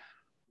Tigers?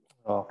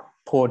 Oh,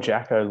 poor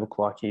Jacko looked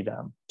like he'd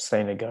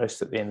seen a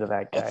ghost at the end of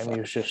that game. He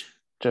was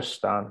just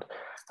stunned.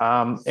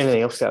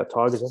 Anything else about the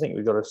Tigers? I think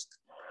we've got to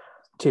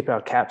tip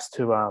our caps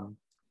to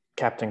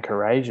Captain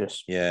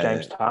Courageous,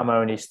 James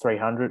Tarmo, and his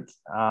 300th.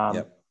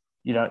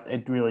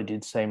 It really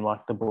did seem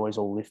like the boys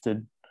all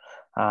lifted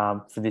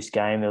for this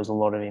game. There was a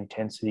lot of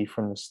intensity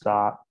from the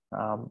start,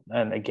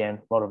 and again,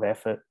 a lot of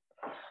effort.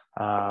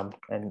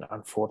 And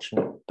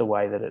unfortunate the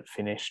way that it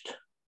finished.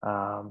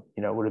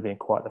 It would have been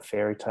quite the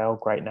fairy tale,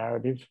 great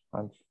narrative.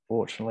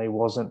 Unfortunately,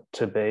 wasn't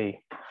to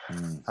be.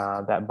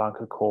 That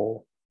bunker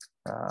call,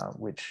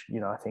 which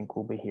I think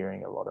we'll be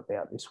hearing a lot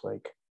about this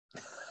week.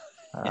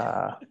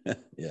 To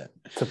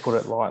put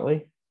it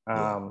lightly.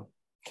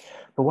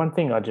 But one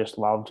thing I just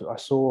loved, I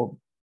saw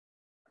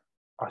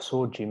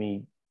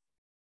Jimmy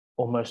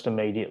almost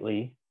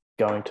immediately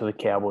going to the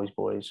Cowboys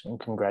boys and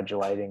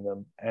congratulating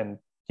them. And,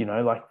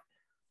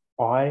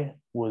 I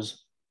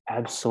was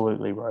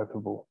absolutely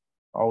ropeable.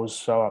 I was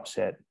so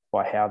upset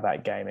by how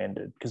that game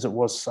ended because it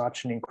was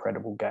such an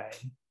incredible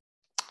game.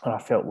 And I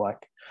felt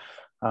like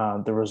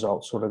the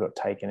result sort of got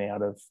taken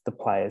out of the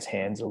players'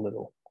 hands a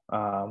little.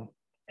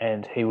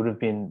 And he would have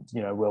been,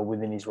 well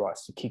within his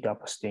rights to kick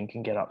up a stink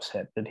and get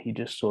upset, but he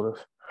just sort of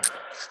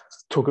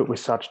took it with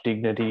such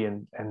dignity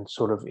and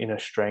sort of inner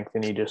strength,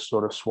 and he just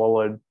sort of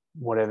swallowed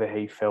whatever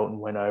he felt and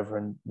went over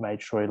and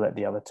made sure he let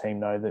the other team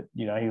know that,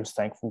 he was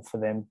thankful for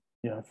them,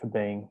 for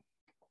being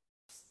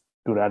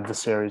good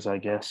adversaries, I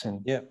guess.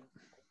 And,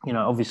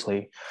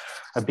 obviously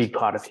a big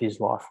part of his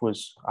life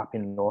was up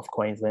in North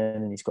Queensland,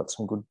 and he's got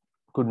some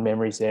good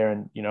memories there,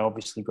 and,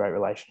 obviously great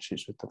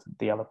relationships with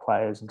the other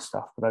players and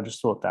stuff. But I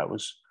just thought that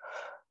was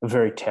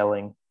very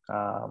telling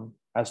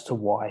as to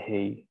why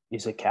he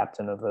is a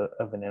captain of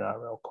an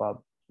NRL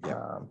club.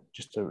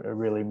 Just a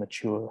really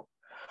mature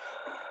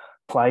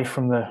play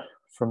from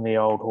the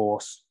old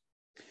horse.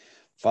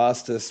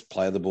 Fastest,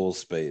 play the ball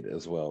speed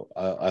as well.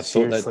 I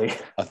thought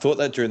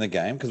that during the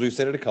game, because we've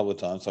said it a couple of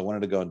times, so I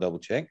wanted to go and double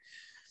check.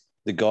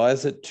 The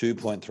guy's at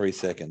 2.3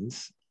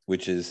 seconds,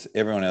 which is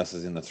everyone else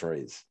is in the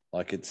threes.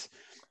 Like, it's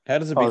how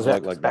does a big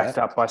bloke like that backed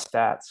up by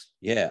stats?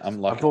 Yeah,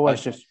 I'm like, I've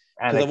always just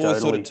anecdotally. I've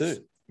always thought it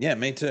too. Yeah,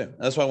 me too.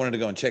 That's why I wanted to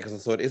go and check, because I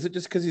thought, is it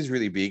just because he's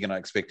really big and I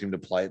expect him to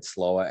play it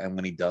slower, and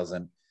when he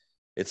doesn't,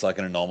 it's like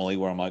an anomaly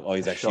where I'm like, oh,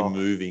 he's actually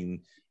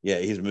moving. Yeah,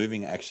 he's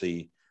moving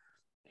actually.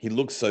 He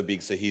looks so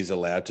big, so he's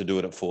allowed to do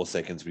it at 4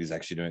 seconds, but he's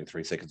actually doing it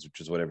 3 seconds, which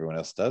is what everyone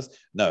else does.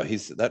 No,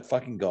 that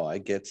fucking guy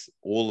gets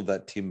all of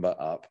that timber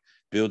up,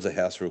 builds a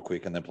house real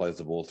quick, and then plays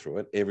the ball through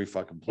it. Every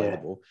fucking play the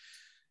ball.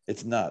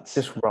 It's nuts.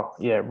 Just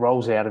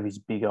rolls out of his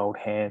big old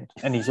hand,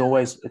 and it's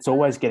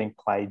always getting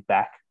played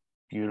back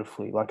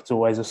beautifully. Like, it's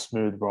always a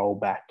smooth roll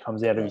back,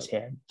 comes out of his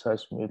hand so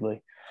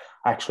smoothly.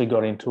 I actually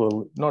got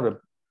into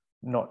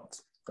not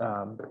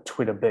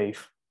Twitter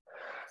beef.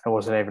 I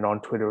wasn't even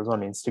on Twitter. It was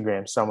on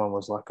Instagram. Someone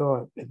was like,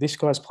 oh, this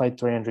guy's played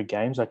 300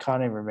 games. I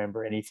can't even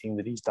remember anything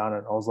that he's done.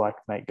 And I was like,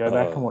 mate, go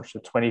back and watch the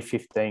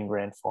 2015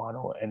 grand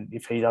final. And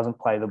if he doesn't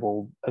play the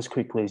ball as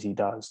quickly as he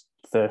does,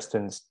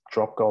 Thurston's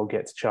drop goal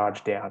gets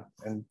charged down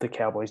and the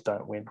Cowboys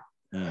don't win.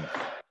 Mm.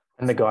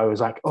 And the guy was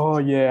like, oh,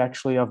 yeah,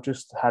 actually, I've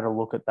just had a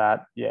look at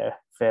that. Yeah,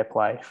 fair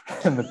play.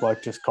 And the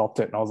bloke just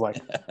copped it. And I was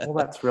like, well,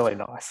 that's really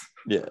nice.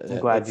 Yeah, I'm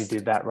glad you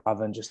did that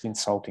rather than just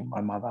insulting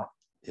my mother.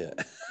 Yeah.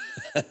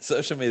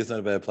 Social media is not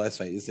a bad place,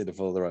 mate. You just need to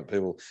follow the right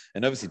people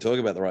and obviously talk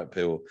about the right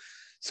people.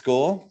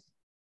 Score?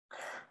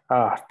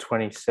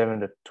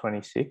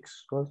 27-26,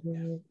 wasn't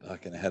it? I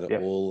can have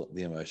all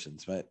the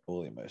emotions, mate.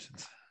 All the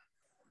emotions.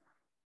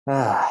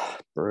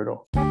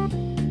 Brutal.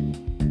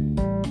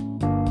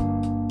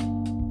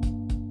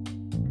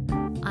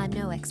 I'm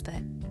no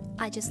expert.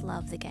 I just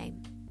love the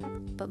game.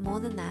 But more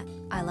than that,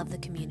 I love the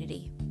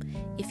community.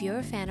 If you're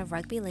a fan of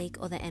rugby league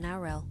or the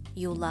NRL,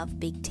 you'll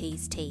love Big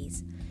T's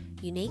Tees.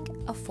 Unique,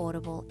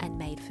 affordable, and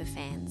made for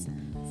fans.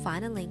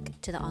 Find a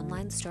link to the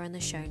online store in the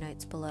show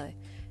notes below.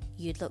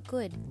 You'd look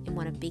good in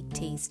one of Big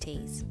T's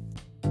tees.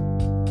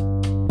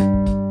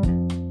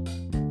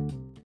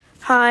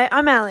 Hi,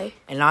 I'm Ali.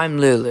 And I'm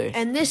Lulu.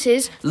 And this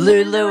is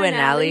Lulu and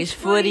Ali's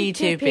Footy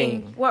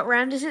Tipping. What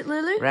round is it,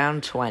 Lulu?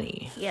 Round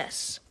 20.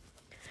 Yes.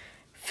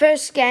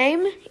 First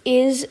game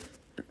is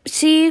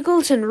Sea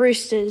Eagles and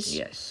Roosters.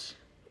 Yes.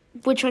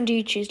 Which one do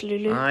you choose,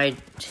 Lulu? I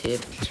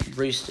tipped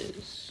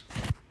Roosters.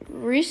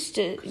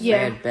 Roosters, They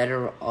had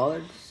better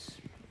odds,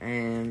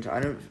 and Sea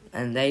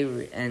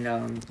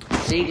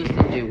Eagles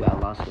didn't do well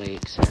last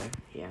week, so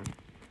yeah.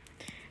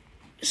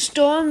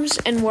 Storms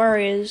and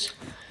Warriors.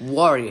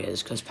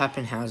 Warriors, because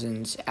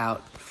Pappenhausen's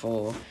out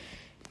for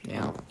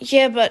now.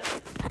 Yeah, but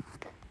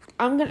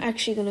I'm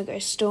actually gonna go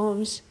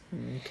Storms.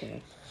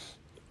 Okay.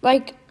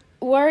 Like,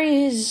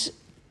 Warriors.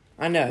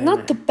 I know.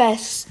 Not the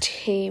best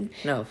team.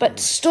 No.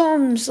 But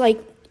Storms,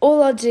 like,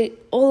 all odds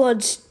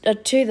are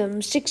to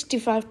them.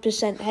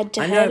 65% head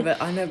to head.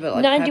 I know, but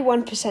like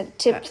 91%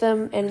 tipped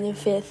them, and in the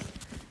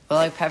fifth. But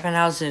like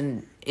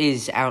Pappenhausen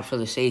is out for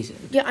the season.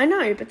 Yeah, I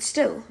know, but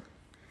still.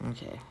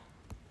 Okay.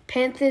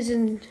 Panthers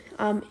and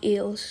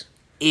Eels.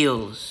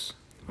 Eels.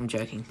 I'm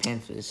joking.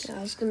 Panthers. Yeah,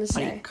 I was gonna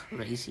say. Are you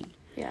crazy?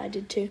 Yeah, I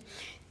did too.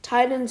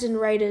 Titans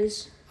and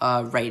Raiders.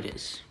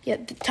 Raiders. Yeah,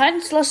 the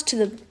Titans lost to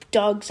the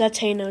Dogs. That's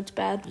how you know it's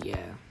bad. Yeah,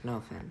 no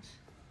offense.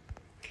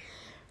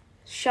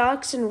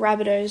 Sharks and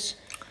Rabbitohs.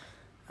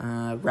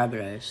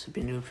 Rabbitohs have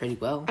been doing pretty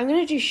well. I'm going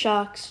to do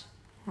Sharks.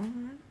 Alright.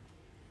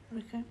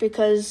 Okay.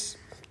 Because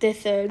they're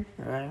third.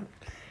 Alright.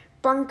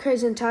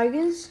 Broncos and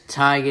Tigers.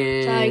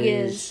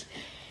 Tigers.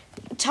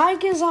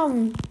 Tigers,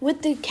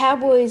 with the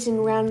Cowboys in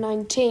round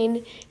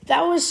 19,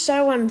 that was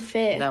so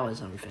unfair. That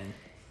was unfair.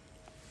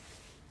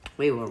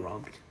 We were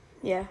robbed.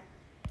 Yeah.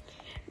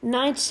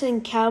 Knights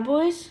and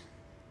Cowboys.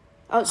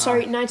 Oh,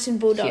 sorry, Knights and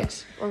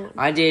Bulldogs. Yes.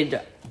 I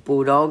did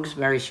Bulldogs,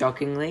 very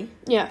shockingly.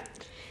 Yeah.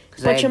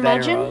 Because they had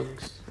imagine? better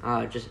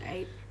odds. Just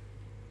 8.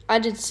 I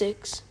did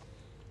 6.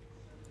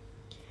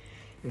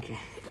 Okay.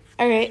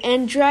 Okay,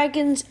 and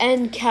Dragons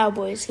and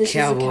Cowboys.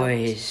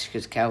 Cowboys,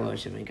 because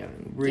Cowboys have been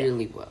going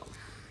really well.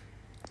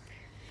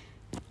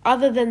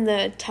 Other than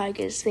the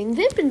Tigers thing,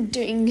 they've been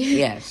doing...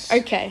 Yes.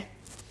 Okay.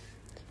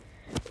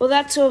 Well,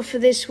 that's all for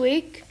this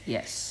week.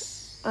 Yes.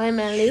 I'm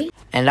Ali.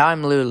 And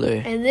I'm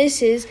Lulu. And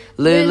this is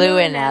Lulu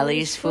and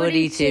Ali's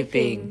Footy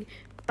Tipping.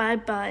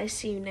 Bye-bye.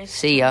 See you next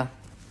See ya.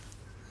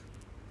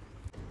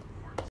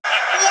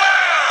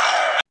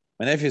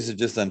 My nephews have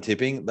just done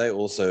tipping. They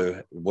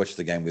also watched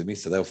the game with me,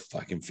 so they were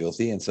fucking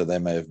filthy, and so they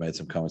may have made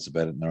some comments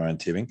about it in their own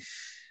tipping.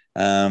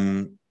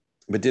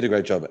 But did a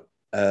great job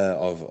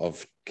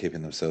of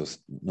keeping themselves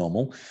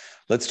normal.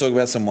 Let's talk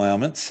about some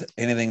wowments.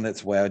 Anything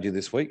that's wowed you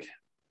this week?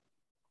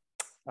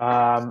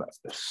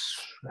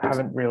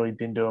 Haven't really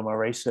been doing my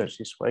research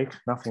this week.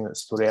 Nothing that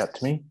stood out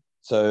to me.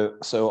 So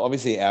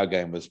obviously our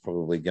game was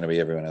probably going to be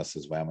everyone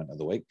else's wowment of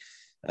the week.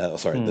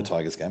 The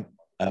Tigers game.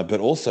 But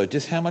also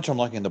just how much I'm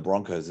liking the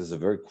Broncos is a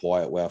very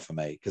quiet wow for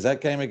me, because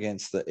that game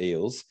against the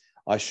Eels,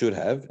 I should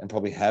have and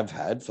probably have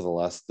had for the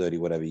last 30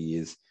 whatever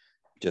years,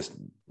 just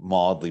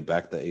mildly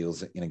backed the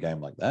Eels in a game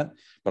like that.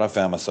 But I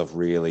found myself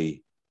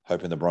really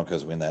hoping the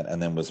Broncos win that,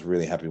 and then was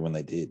really happy when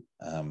they did.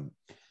 I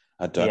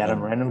don't The Adam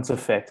know. Reynolds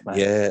effect, mate.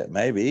 Yeah,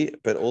 maybe.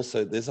 But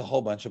also there's a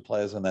whole bunch of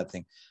players on that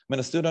thing. I mean,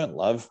 I still don't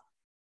love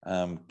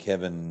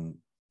Kevin,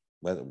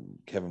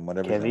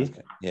 whatever his name is.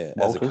 Yeah,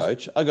 Walters. as a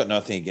coach. I got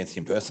nothing against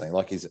him personally.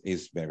 Like he's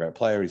been a great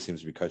player. He seems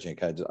to be coaching a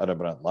coach. I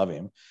don't love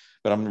him.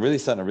 But I'm really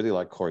starting to really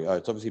like Corey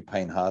Oates. Obviously,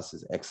 Payne Haas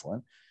is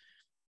excellent.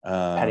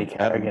 Paddy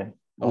Carrigan.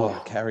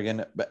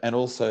 Carrigan, and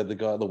also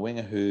the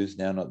winger who's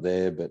now not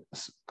there, but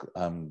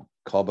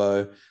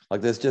Cobbo.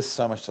 Like, there's just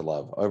so much to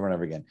love over and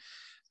over again.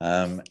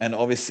 And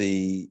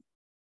obviously,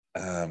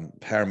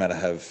 Parramatta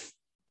have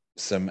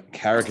some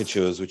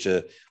caricatures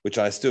which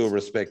I still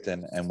respect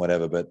and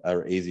whatever, but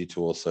are easy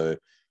to also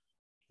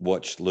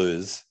watch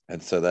lose.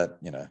 And so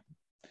that,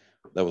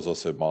 that was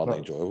also mildly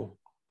enjoyable.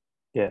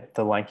 Yeah,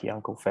 the lanky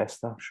Uncle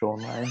Fester, Sean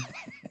Lane.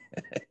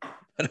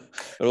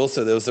 But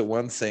also there was that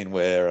one scene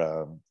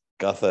where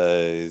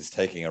Gutho is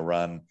taking a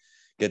run,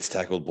 gets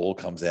tackled, ball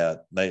comes out,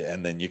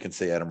 and then you can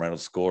see Adam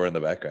Reynolds score in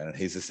the background, and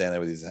he's just standing there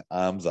with his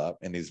arms up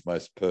in his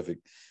most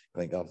perfect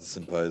Clint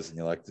Gutherson pose, and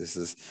you're like, this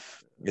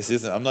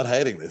isn't. I'm not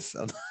hating this.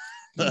 I'm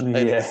not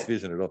hating this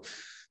vision at all.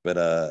 But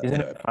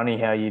isn't it funny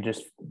how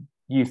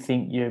you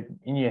think you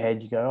in your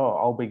head you go, oh,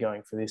 I'll be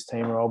going for this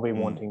team, or I'll be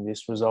wanting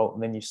this result,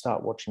 and then you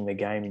start watching the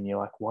game and you're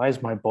like, why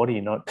is my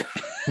body not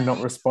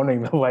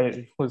responding the way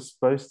it was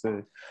supposed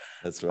to?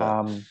 That's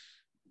right.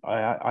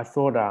 I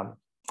thought,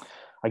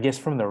 I guess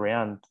from the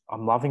round,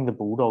 I'm loving the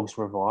Bulldogs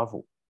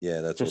revival.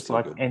 Yeah, that's just also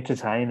like good.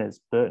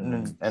 Entertainers,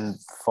 Burton and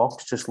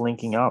Fox just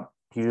linking up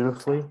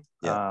beautifully.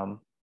 Yeah.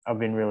 I've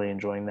been really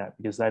enjoying that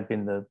because they've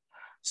been the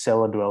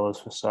cellar dwellers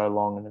for so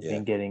long and have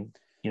been getting,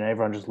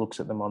 everyone just looks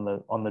at them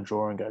on the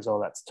draw and goes, oh,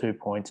 that's 2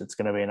 points. It's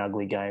going to be an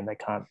ugly game.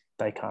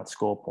 They can't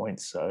score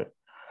points. So,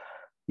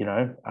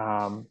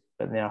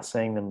 but now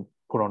seeing them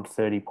put on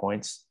 30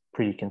 points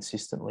pretty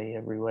consistently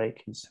every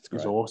week is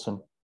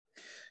awesome.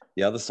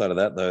 The other side of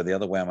that, though, the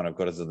other wowment I've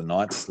got is that the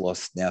Knights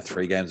lost now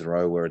 3 games in a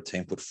row where a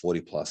team put 40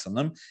 plus on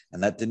them.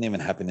 And that didn't even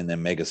happen in their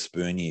mega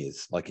spoon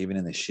years. Like, even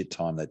in their shit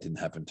time, that didn't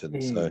happen to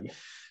them. So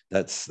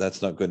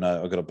that's not good.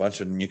 No, I've got a bunch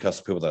of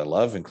Newcastle people that I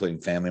love,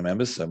 including family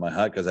members. So my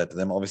heart goes out to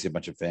them. Obviously, a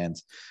bunch of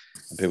fans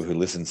and people who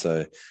listen.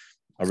 So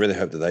I really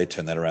hope that they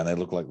turn that around. They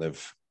look like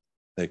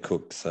they're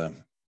cooked. So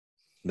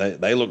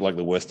they look like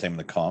the worst team in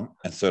the comp,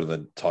 and so do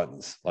the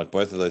Titans. Like,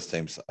 both of those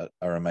teams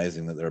are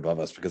amazing that they're above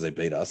us because they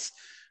beat us.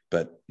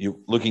 But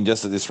you looking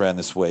just at this round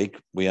this week,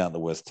 we aren't the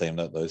worst team.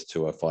 That those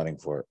two are fighting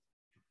for it.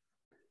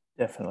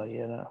 Definitely,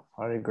 yeah, no,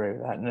 I'd agree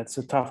with that. And it's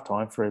a tough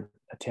time for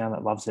a town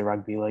that loves their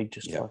rugby league,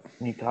 just like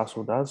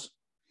Newcastle does.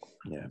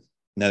 Yeah.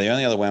 Now, the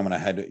only other one I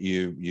had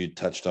you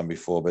touched on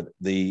before, but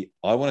I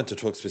wanted to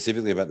talk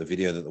specifically about the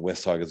video that the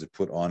West Tigers have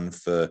put on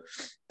for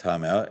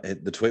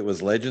Tamou. The tweet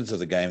was, legends of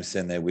the game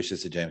send their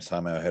wishes to James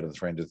Tamou ahead of the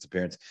Rangers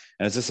appearance.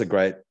 And it's just a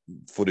great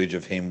footage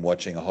of him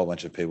watching a whole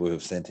bunch of people who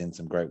have sent in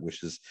some great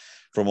wishes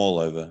from all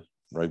over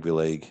rugby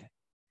league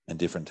and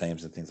different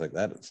teams and things like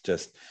that. It's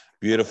just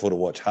beautiful to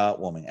watch,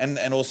 heartwarming.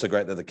 And also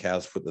great that the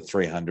Cows put the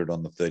 300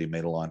 on the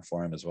 30-metre line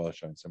for him as well,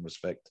 showing some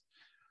respect.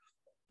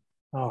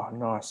 Oh,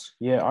 nice.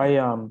 Yeah,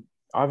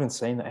 I haven't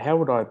seen that. How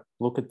would I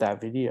look at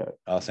that video?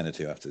 I'll send it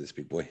to you after this,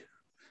 big boy.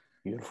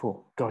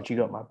 Beautiful. God, you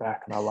got my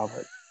back and I love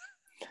it.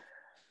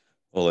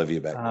 All over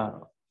your back.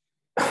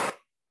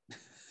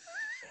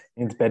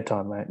 It's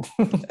bedtime, mate.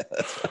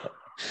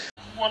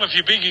 Well, if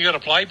you're big, you got to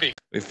play big.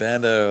 We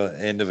found our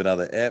end of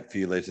another app for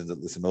you legends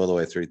that listen all the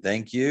way through.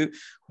 Thank you.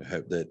 We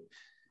hope that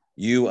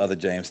you are the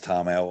James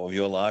Tamou of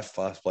your life,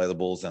 fast play the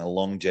balls, and a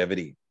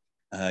longevity.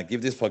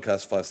 Give this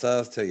podcast 5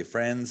 stars. Tell your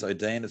friends.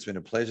 O'Dean, it's been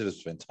a pleasure to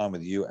spend time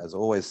with you as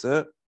always,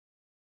 sir.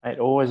 Mate,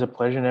 always a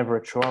pleasure, never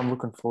a chore. I'm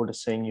looking forward to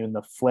seeing you in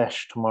the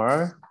flesh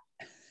tomorrow.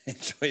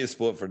 Enjoy your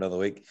sport for another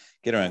week.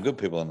 Get around good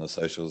people on the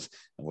socials,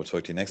 and we'll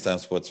talk to you next time,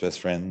 sports best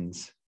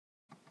friends.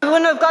 We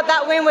wouldn't have got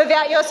that win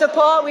without your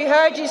support. We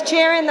heard you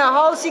cheering the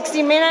whole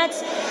 60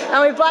 minutes,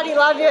 and we bloody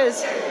love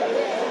yous.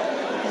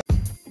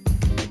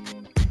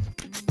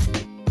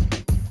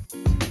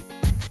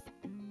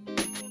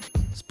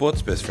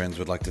 Sports Best Friends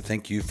would like to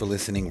thank you for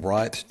listening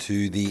right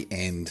to the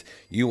end.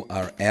 You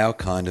are our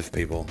kind of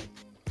people.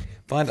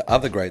 Find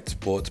other great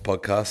sports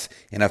podcasts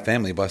in our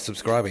family by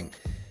subscribing.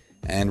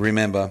 And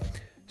remember,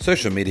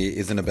 social media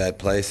isn't a bad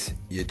place.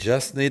 You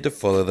just need to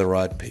follow the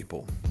right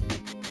people.